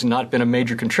growth has not been a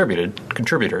major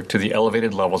contributor to the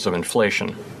elevated levels of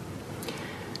inflation.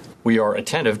 We are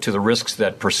attentive to the risks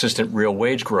that persistent real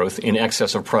wage growth in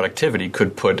excess of productivity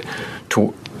could put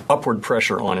to upward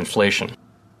pressure on inflation.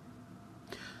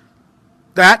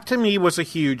 That, to me, was a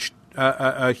huge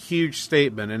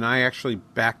statement, and I actually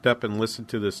backed up and listened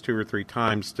to this 2 or 3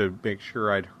 times to make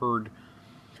sure I'd heard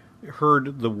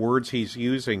the words he's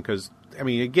using. Because, I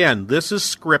mean, again, this is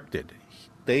scripted.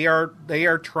 They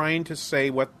are trying to say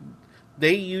what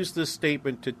they use this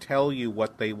statement to tell you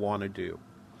what they want to do.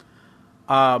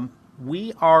 I'm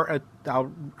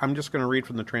just going to read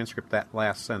from the transcript that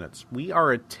last sentence. We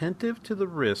are attentive to the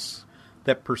risks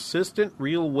that persistent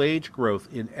real wage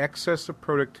growth in excess of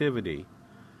productivity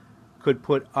could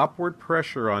put upward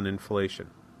pressure on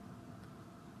inflation.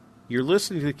 You're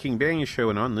listening to the King Banaian Show,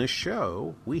 and on this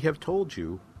show, we have told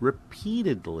you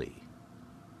repeatedly,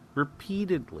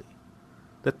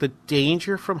 that the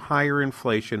danger from higher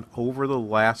inflation over the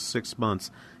last 6 months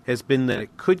has been that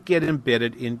it could get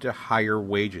embedded into higher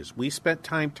wages. We spent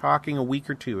time talking a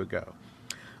week or 2 ago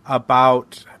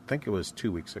about, I think it was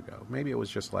 2 weeks ago, maybe it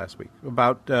was just last week,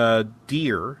 about John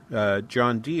Deere,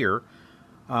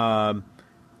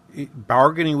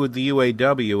 bargaining with the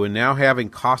UAW and now having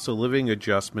cost of living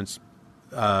adjustments,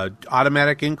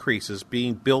 automatic increases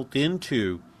being built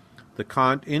into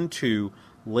into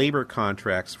labor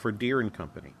contracts for Deere and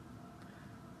Company.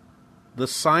 The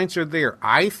signs are there.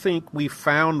 I think we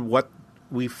found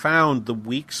the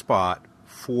weak spot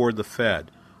for the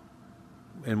Fed.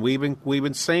 And we've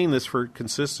been saying this for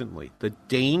consistently. The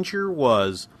danger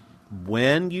was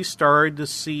when you started to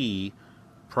see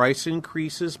price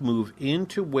increases move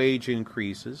into wage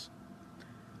increases,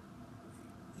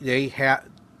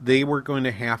 they were going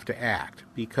to have to act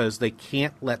because they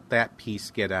can't let that piece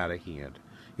get out of hand.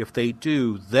 If they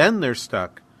do, then they're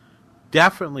stuck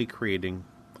definitely creating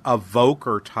a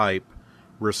Volcker-type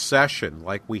recession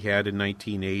like we had in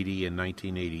 1980 and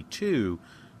 1982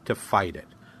 to fight it.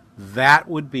 That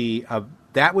would be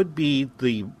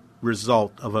the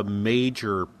result of a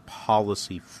major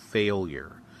policy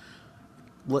failure.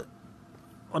 Let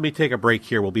me take a break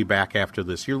here. We'll be back after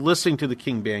this. You're listening to the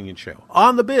King Banaian Show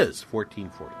on the Biz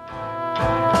 1440.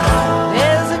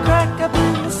 There's a crack up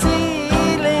in the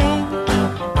ceiling,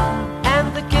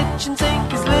 and the kitchen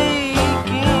sink is leaking.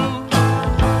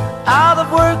 Out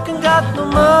of work and got no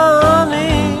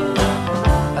money,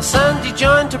 a Sunday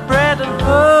joint of bread and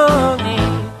honey.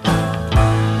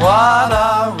 What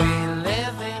are we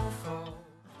living for?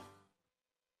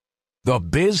 The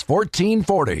Biz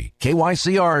 1440,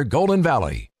 KYCR Golden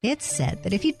Valley. It's said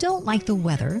that if you don't like the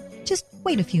weather, just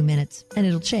wait a few minutes and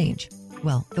it'll change.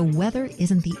 Well, the weather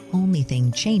isn't the only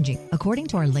thing changing. According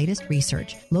to our latest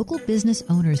research, local business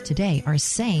owners today are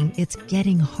saying it's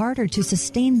getting harder to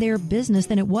sustain their business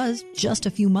than it was just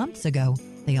a few months ago.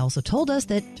 They also told us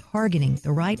that targeting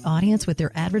the right audience with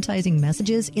their advertising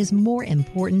messages is more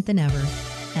important than ever.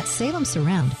 At Salem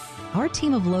Surround, our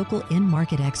team of local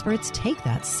in-market experts take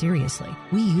that seriously.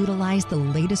 We utilize the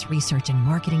latest research in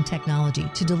marketing technology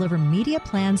to deliver media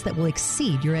plans that will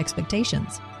exceed your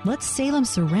expectations. Let Salem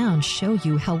Surround show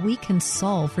you how we can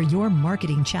solve for your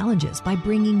marketing challenges by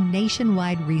bringing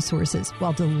nationwide resources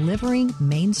while delivering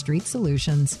Main Street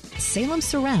solutions. Salem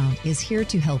Surround is here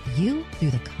to help you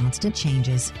through the constant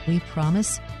changes. We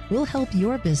promise we'll help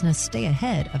your business stay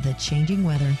ahead of the changing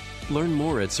weather. Learn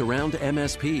more at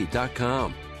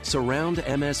surroundmsp.com.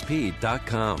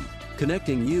 surroundmsp.com,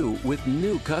 connecting you with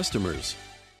new customers.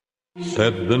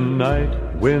 Said the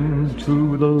night wind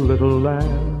to the little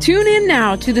lamb. Tune in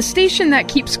now to the station that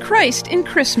keeps Christ in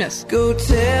Christmas. Go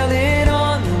tell it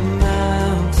on the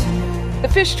mountain.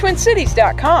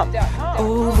 TheFishTwinCities.com.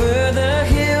 Over the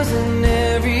hills and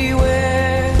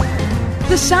everywhere.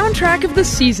 the soundtrack of the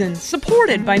season,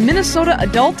 supported by Minnesota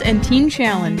Adult and Teen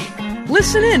Challenge.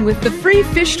 Listen in with the free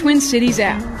Fish Twin Cities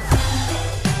app.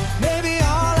 Maybe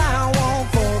all I want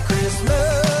for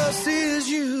Christmas is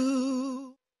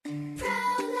you.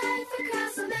 Pro-life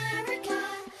across America,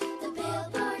 the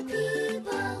Billboard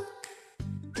people.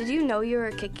 Did you know you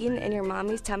were kicking in your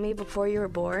mommy's tummy before you were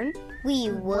born?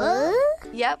 We what?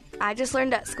 Yep, I just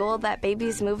learned at school that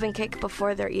babies move and kick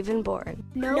before they're even born.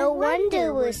 No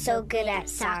wonder we're so good at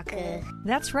soccer.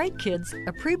 That's right, kids.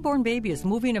 A preborn baby is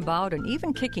moving about and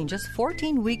even kicking just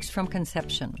 14 weeks from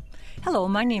conception. Hello,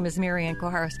 my name is Marianne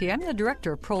Koharski. I'm the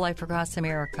director of Pro-Life Across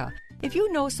America. If you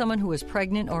know someone who is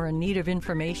pregnant or in need of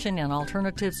information and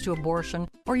alternatives to abortion,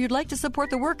 or you'd like to support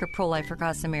the work of Pro-Life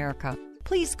Across America,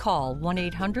 please call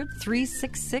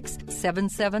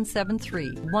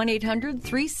 1-800-366-7773,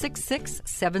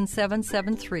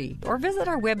 1-800-366-7773, or visit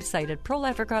our website at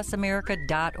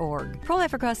prolifeacrossamerica.org.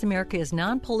 Pro-Life Across America is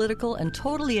non-political and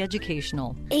totally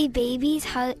educational. A baby's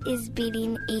heart is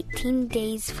beating 18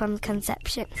 days from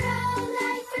conception.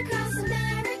 Pro-life across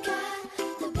America,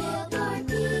 the Billboard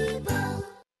people.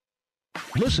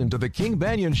 Listen to the King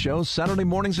Banaian Show Saturday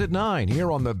mornings at 9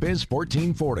 here on the Biz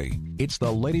 1440. It's the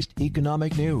latest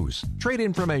economic news, trade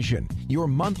information, your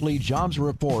monthly jobs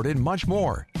report, and much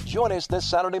more. Join us this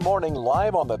Saturday morning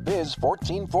live on the Biz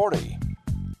 1440.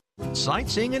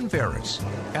 Sightseeing in Ferris,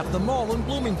 at the mall in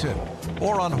Bloomington,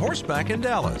 or on horseback in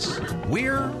Dallas.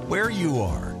 We're where you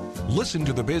are. Listen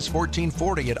to the Biz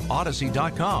 1440 at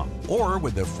Odyssey.com or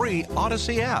with the free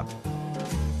Odyssey app.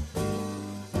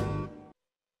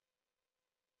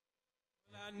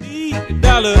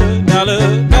 Dollar,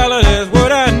 dollar, dollar, that's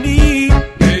what I need.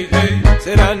 Hey, hey.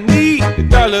 Said I need a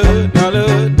dollar,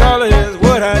 dollar, dollar, that's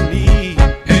what I need.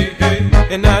 Hey, hey.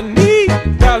 And I need a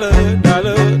dollar,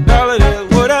 dollar, dollar,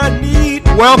 that's what I need.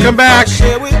 Welcome back.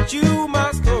 Share with you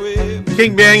my story.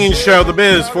 King Banaian Show, the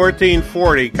Biz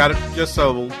 1440. Got it just a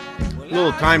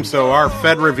little time, so our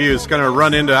Fed review is going to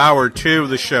run into hour 2 of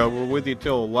the show. We're with you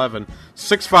till 11.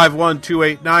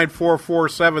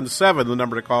 651-289-4477, the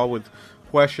number to call with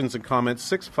questions and comments.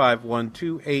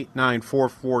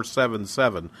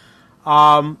 651-289-4477.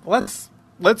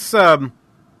 Let's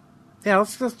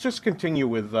just continue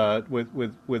with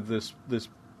this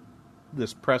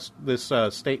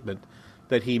statement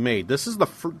that he made. This is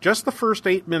just the first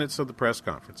 8 minutes of the press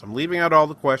conference. I'm leaving out all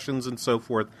the questions and so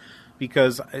forth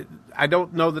because I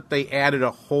don't know that they added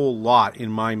a whole lot in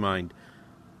my mind.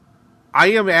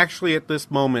 I am actually at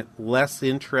this moment less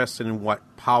interested in what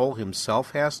Powell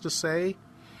himself has to say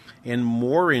and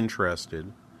more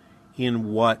interested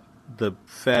in what the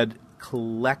Fed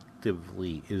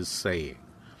collectively is saying.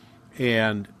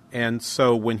 And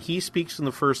so when he speaks in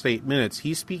the first 8 minutes,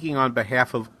 he's speaking on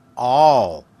behalf of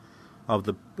all of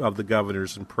the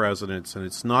governors and presidents, and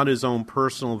it's not his own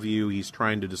personal view he's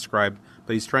trying to describe,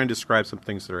 but he's trying to describe some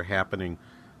things that are happening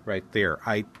right there.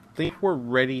 I think we're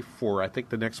ready for, I think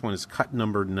the next one is cut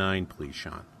number 9, please,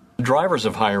 Sean. Drivers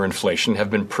of higher inflation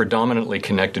have been predominantly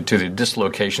connected to the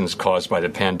dislocations caused by the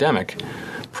pandemic.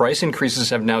 Price increases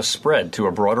have now spread to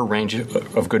a broader range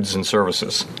of goods and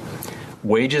services.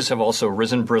 Wages have also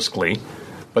risen briskly,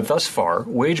 but thus far,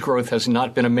 wage growth has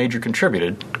not been a major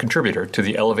contributor to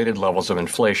the elevated levels of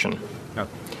inflation. Oh.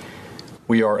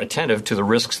 We are attentive to the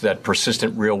risks that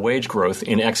persistent real wage growth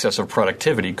in excess of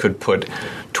productivity could put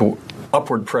to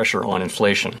upward pressure on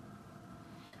inflation.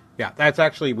 Yeah, that's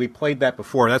actually, we played that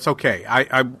before. That's okay.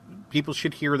 People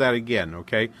should hear that again,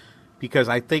 okay? Because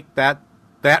I think that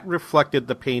reflected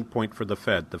the pain point for the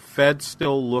Fed. The Fed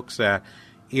still looks at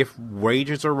if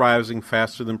wages are rising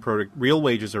faster than real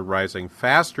wages are rising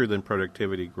faster than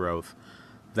productivity growth,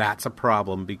 that's a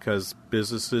problem because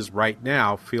businesses right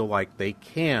now feel like they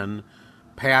can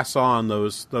pass on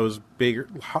those bigger,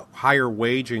 higher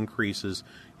wage increases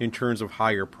in terms of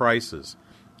higher prices.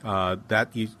 That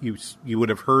you would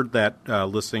have heard that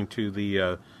listening to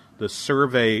the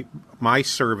survey, my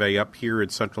survey up here in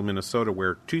central Minnesota,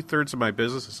 where 2/3 of my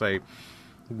businesses say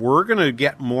we're going to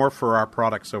get more for our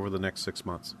products over the next 6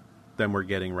 months than we're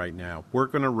getting right now. They're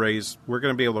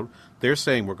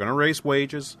saying we're going to raise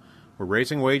wages. We're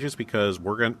raising wages because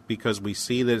we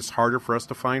see that it's harder for us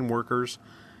to find workers,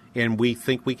 and we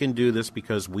think we can do this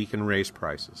because we can raise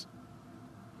prices.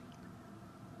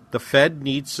 The Fed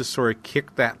needs to sort of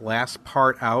kick that last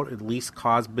part out, at least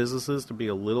cause businesses to be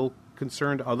a little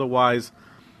concerned. Otherwise,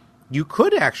 you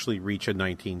could actually reach a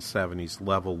 1970s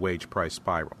level wage price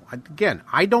spiral. Again,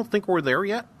 I don't think we're there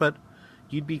yet, but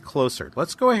you'd be closer.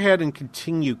 Let's go ahead and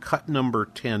continue cut number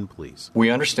 10, please. We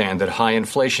understand that high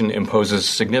inflation imposes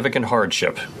significant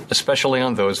hardship, especially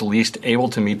on those least able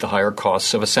to meet the higher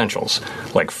costs of essentials,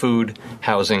 like food,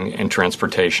 housing, and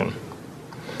transportation.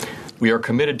 We are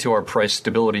committed to our price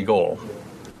stability goal.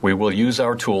 We will use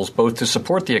our tools both to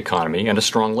support the economy and a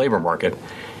strong labor market,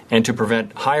 and to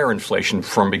prevent higher inflation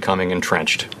from becoming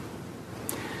entrenched.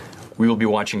 We will be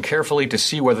watching carefully to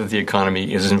see whether the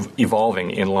economy is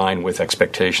evolving in line with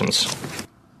expectations.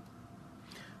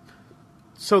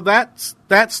 So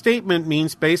that statement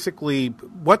means basically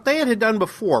what they had done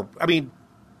before. I mean,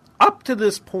 up to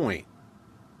this point,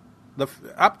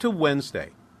 up to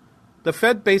Wednesday, the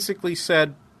Fed basically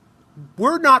said,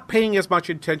 we're not paying as much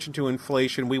attention to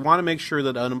inflation. We want to make sure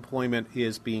that unemployment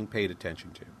is being paid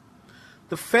attention to.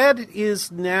 The Fed is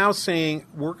now saying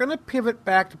we're going to pivot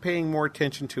back to paying more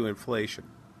attention to inflation.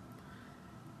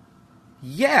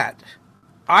 Yet,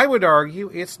 I would argue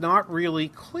it's not really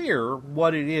clear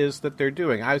what it is that they're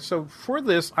doing. So for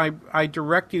this, I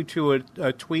direct you to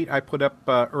a tweet I put up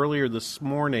earlier this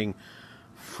morning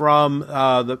from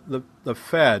the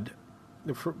Fed,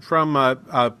 from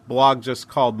a blog just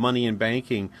called Money and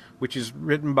Banking, which is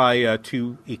written by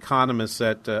two economists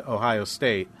at Ohio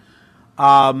State.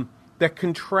 That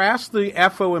contrast the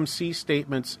FOMC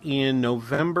statements in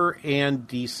November and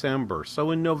December. So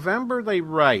in November, they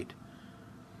write,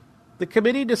 the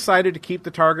committee decided to keep the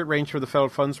target range for the federal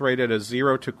funds rate at a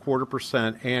 0 to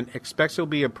 0.25% and expects it will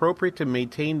be appropriate to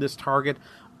maintain this target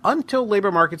until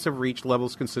labor markets have reached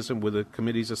levels consistent with the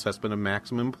committee's assessment of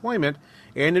maximum employment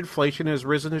and inflation has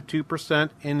risen to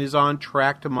 2% and is on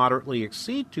track to moderately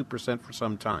exceed 2% for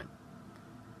some time.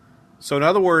 So in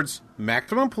other words,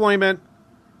 maximum employment,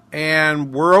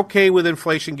 and we're okay with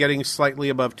inflation getting slightly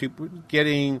above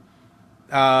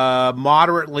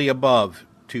moderately above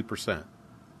 2%.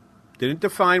 Didn't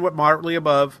define what moderately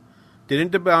above.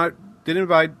 Didn't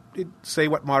say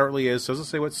what moderately is. Doesn't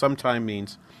say what sometime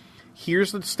means.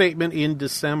 Here's the statement in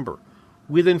December.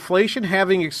 With inflation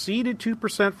having exceeded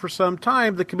 2% for some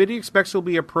time, the committee expects it will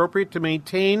be appropriate to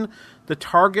maintain the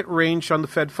target range on the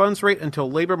Fed funds rate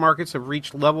until labor markets have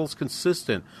reached levels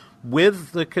consistent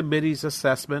with the committee's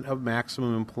assessment of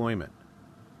maximum employment.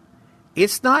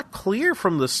 It's not clear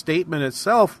from the statement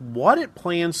itself what it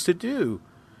plans to do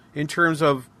in terms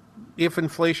of if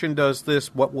inflation does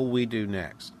this, what will we do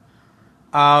next?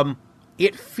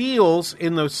 It feels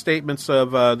in those statements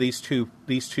of these two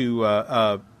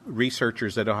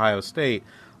researchers at Ohio State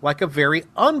like a very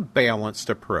unbalanced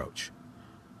approach,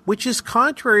 which is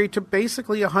contrary to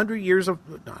basically 100 years of,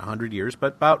 not 100 years,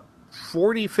 but about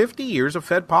 40, 50 years of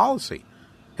Fed policy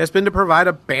has been to provide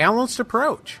a balanced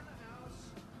approach.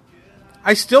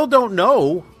 I still don't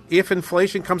know if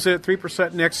inflation comes in at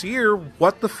 3% next year,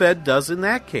 what the Fed does in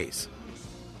that case.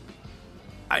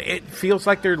 It feels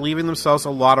like they're leaving themselves a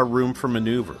lot of room for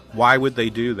maneuver. Why would they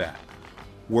do that?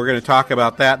 We're going to talk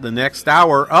about that in the next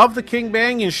hour of the King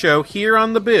Banaian Show here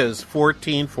on The Biz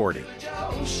 1440.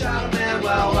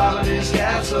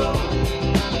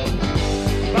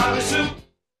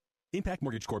 Impact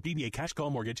Mortgage Corp. DBA Cash Call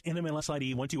Mortgage. NMLS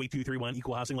ID 128231.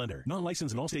 Equal housing lender.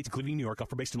 Non-licensed in all states, including New York.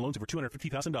 Offer based on loans over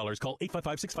 $250,000. Call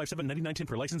 855-657-9910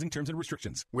 for licensing terms and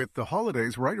restrictions. With the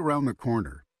holidays right around the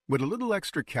corner, would a little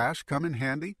extra cash come in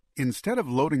handy? Instead of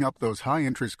loading up those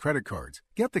high-interest credit cards,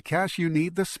 get the cash you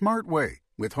need the smart way.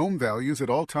 With home values at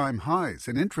all-time highs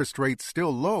and interest rates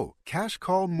still low, Cash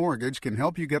Call Mortgage can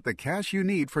help you get the cash you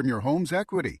need from your home's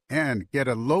equity and get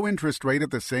a low interest rate at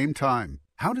the same time.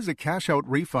 How does a cash-out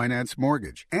refinance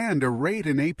mortgage and a rate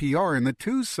and APR in the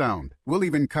twos sound? We'll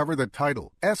even cover the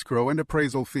title, escrow, and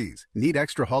appraisal fees. Need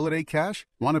extra holiday cash?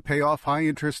 Want to pay off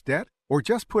high-interest debt? Or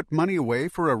just put money away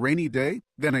for a rainy day?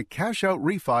 Then a cash-out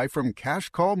refi from Cash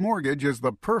Call Mortgage is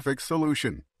the perfect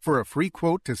solution. For a free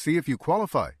quote to see if you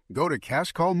qualify, go to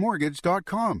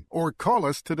cashcallmortgage.com or call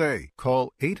us today.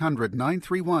 Call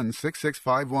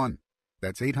 800-931-6651.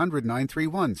 That's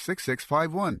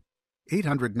 800-931-6651.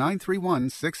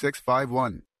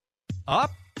 800-931-6651.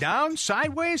 Up, down,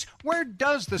 sideways? Where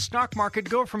does the stock market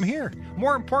go from here?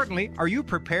 More importantly, are you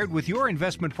prepared with your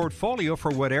investment portfolio for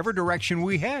whatever direction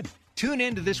we head? Tune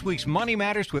in to this week's Money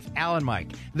Matters with Al and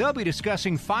Mike. They'll be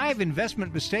discussing 5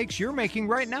 investment mistakes you're making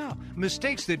right now.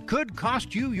 Mistakes that could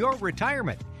cost you your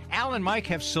retirement. Al and Mike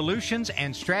have solutions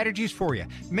and strategies for you.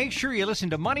 Make sure you listen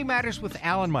to Money Matters with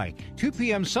Al and Mike, 2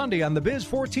 p.m. Sunday on The Biz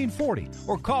 1440,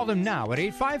 or call them now at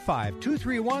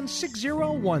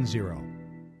 855-231-6010.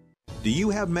 Do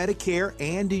you have Medicare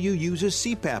and do you use a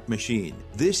CPAP machine?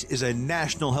 This is a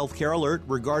national healthcare alert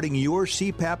regarding your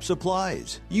CPAP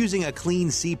supplies. Using a clean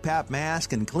CPAP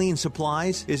mask and clean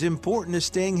supplies is important to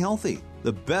staying healthy.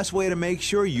 The best way to make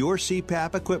sure your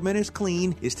CPAP equipment is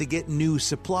clean is to get new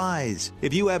supplies.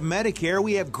 If you have Medicare,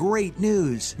 we have great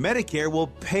news. Medicare will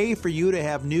pay for you to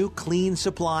have new clean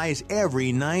supplies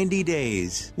every 90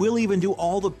 days. We'll even do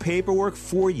all the paperwork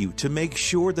for you to make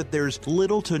sure that there's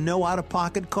little to no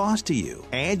out-of-pocket cost to you.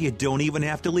 And you don't even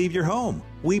have to leave your home.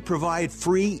 We provide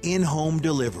free in-home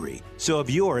delivery. So if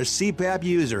you're a CPAP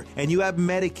user and you have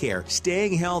Medicare,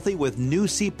 staying healthy with new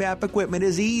CPAP equipment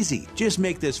is easy. Just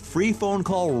make this free phone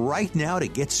call right now to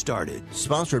get started.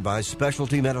 Sponsored by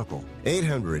Specialty Medical.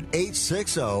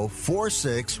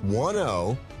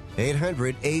 800-860-4610.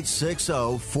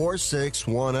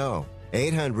 800-860-4610.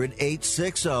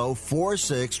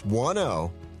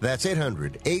 800-860-4610. That's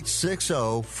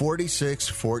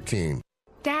 800-860-4614.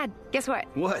 Dad, guess what?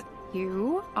 What?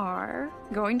 You are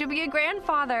going to be a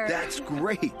grandfather. That's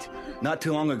great. Not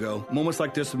too long ago, moments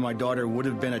like this with my daughter would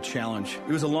have been a challenge.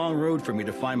 It was a long road for me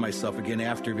to find myself again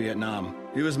after Vietnam.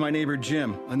 It was my neighbor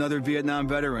Jim, another Vietnam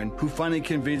veteran, who finally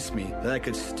convinced me that I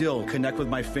could still connect with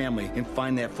my family and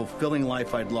find that fulfilling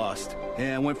life I'd lost.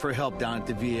 And I went for help down at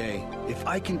the VA. If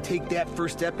I can take that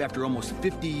first step after almost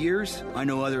 50 years, I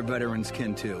know other veterans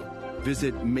can too.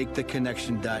 Visit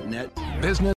MakeTheConnection.net.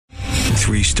 Business.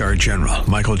 3-star General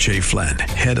Michael J. Flynn,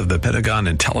 head of the Pentagon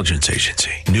Intelligence Agency,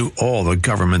 knew all the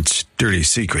government's dirty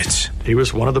secrets. He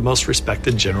was one of the most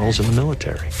respected generals in the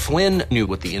military. Flynn knew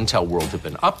what the intel world had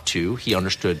been up to. He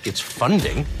understood its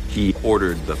funding. He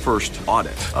ordered the first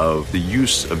audit of the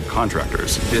use of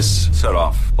contractors. This set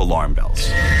off alarm bells.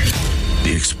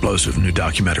 The explosive new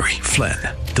documentary, Flynn,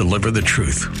 Deliver the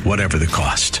Truth, Whatever the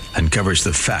Cost, uncovers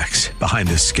the facts behind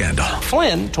this scandal.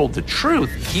 Flynn told the truth.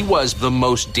 He was the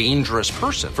most dangerous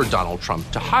person for Donald Trump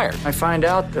to hire. I find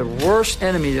out the worst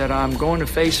enemy that I'm going to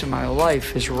face in my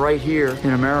life is right here in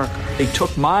America. They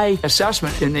took my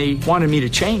assessment and they wanted me to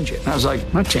change it. And I was like,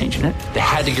 I'm not changing it. They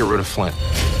had to get rid of Flynn.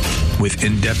 With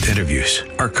in-depth interviews,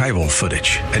 archival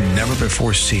footage, and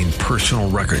never-before-seen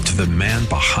personal records of the man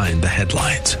behind the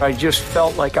headlines. I just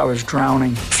felt like I was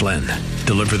drowning. Flynn,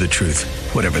 Deliver the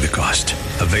Truth, Whatever the Cost.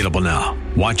 Available now.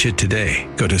 Watch it today.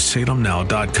 Go to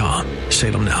salemnow.com.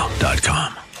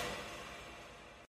 salemnow.com.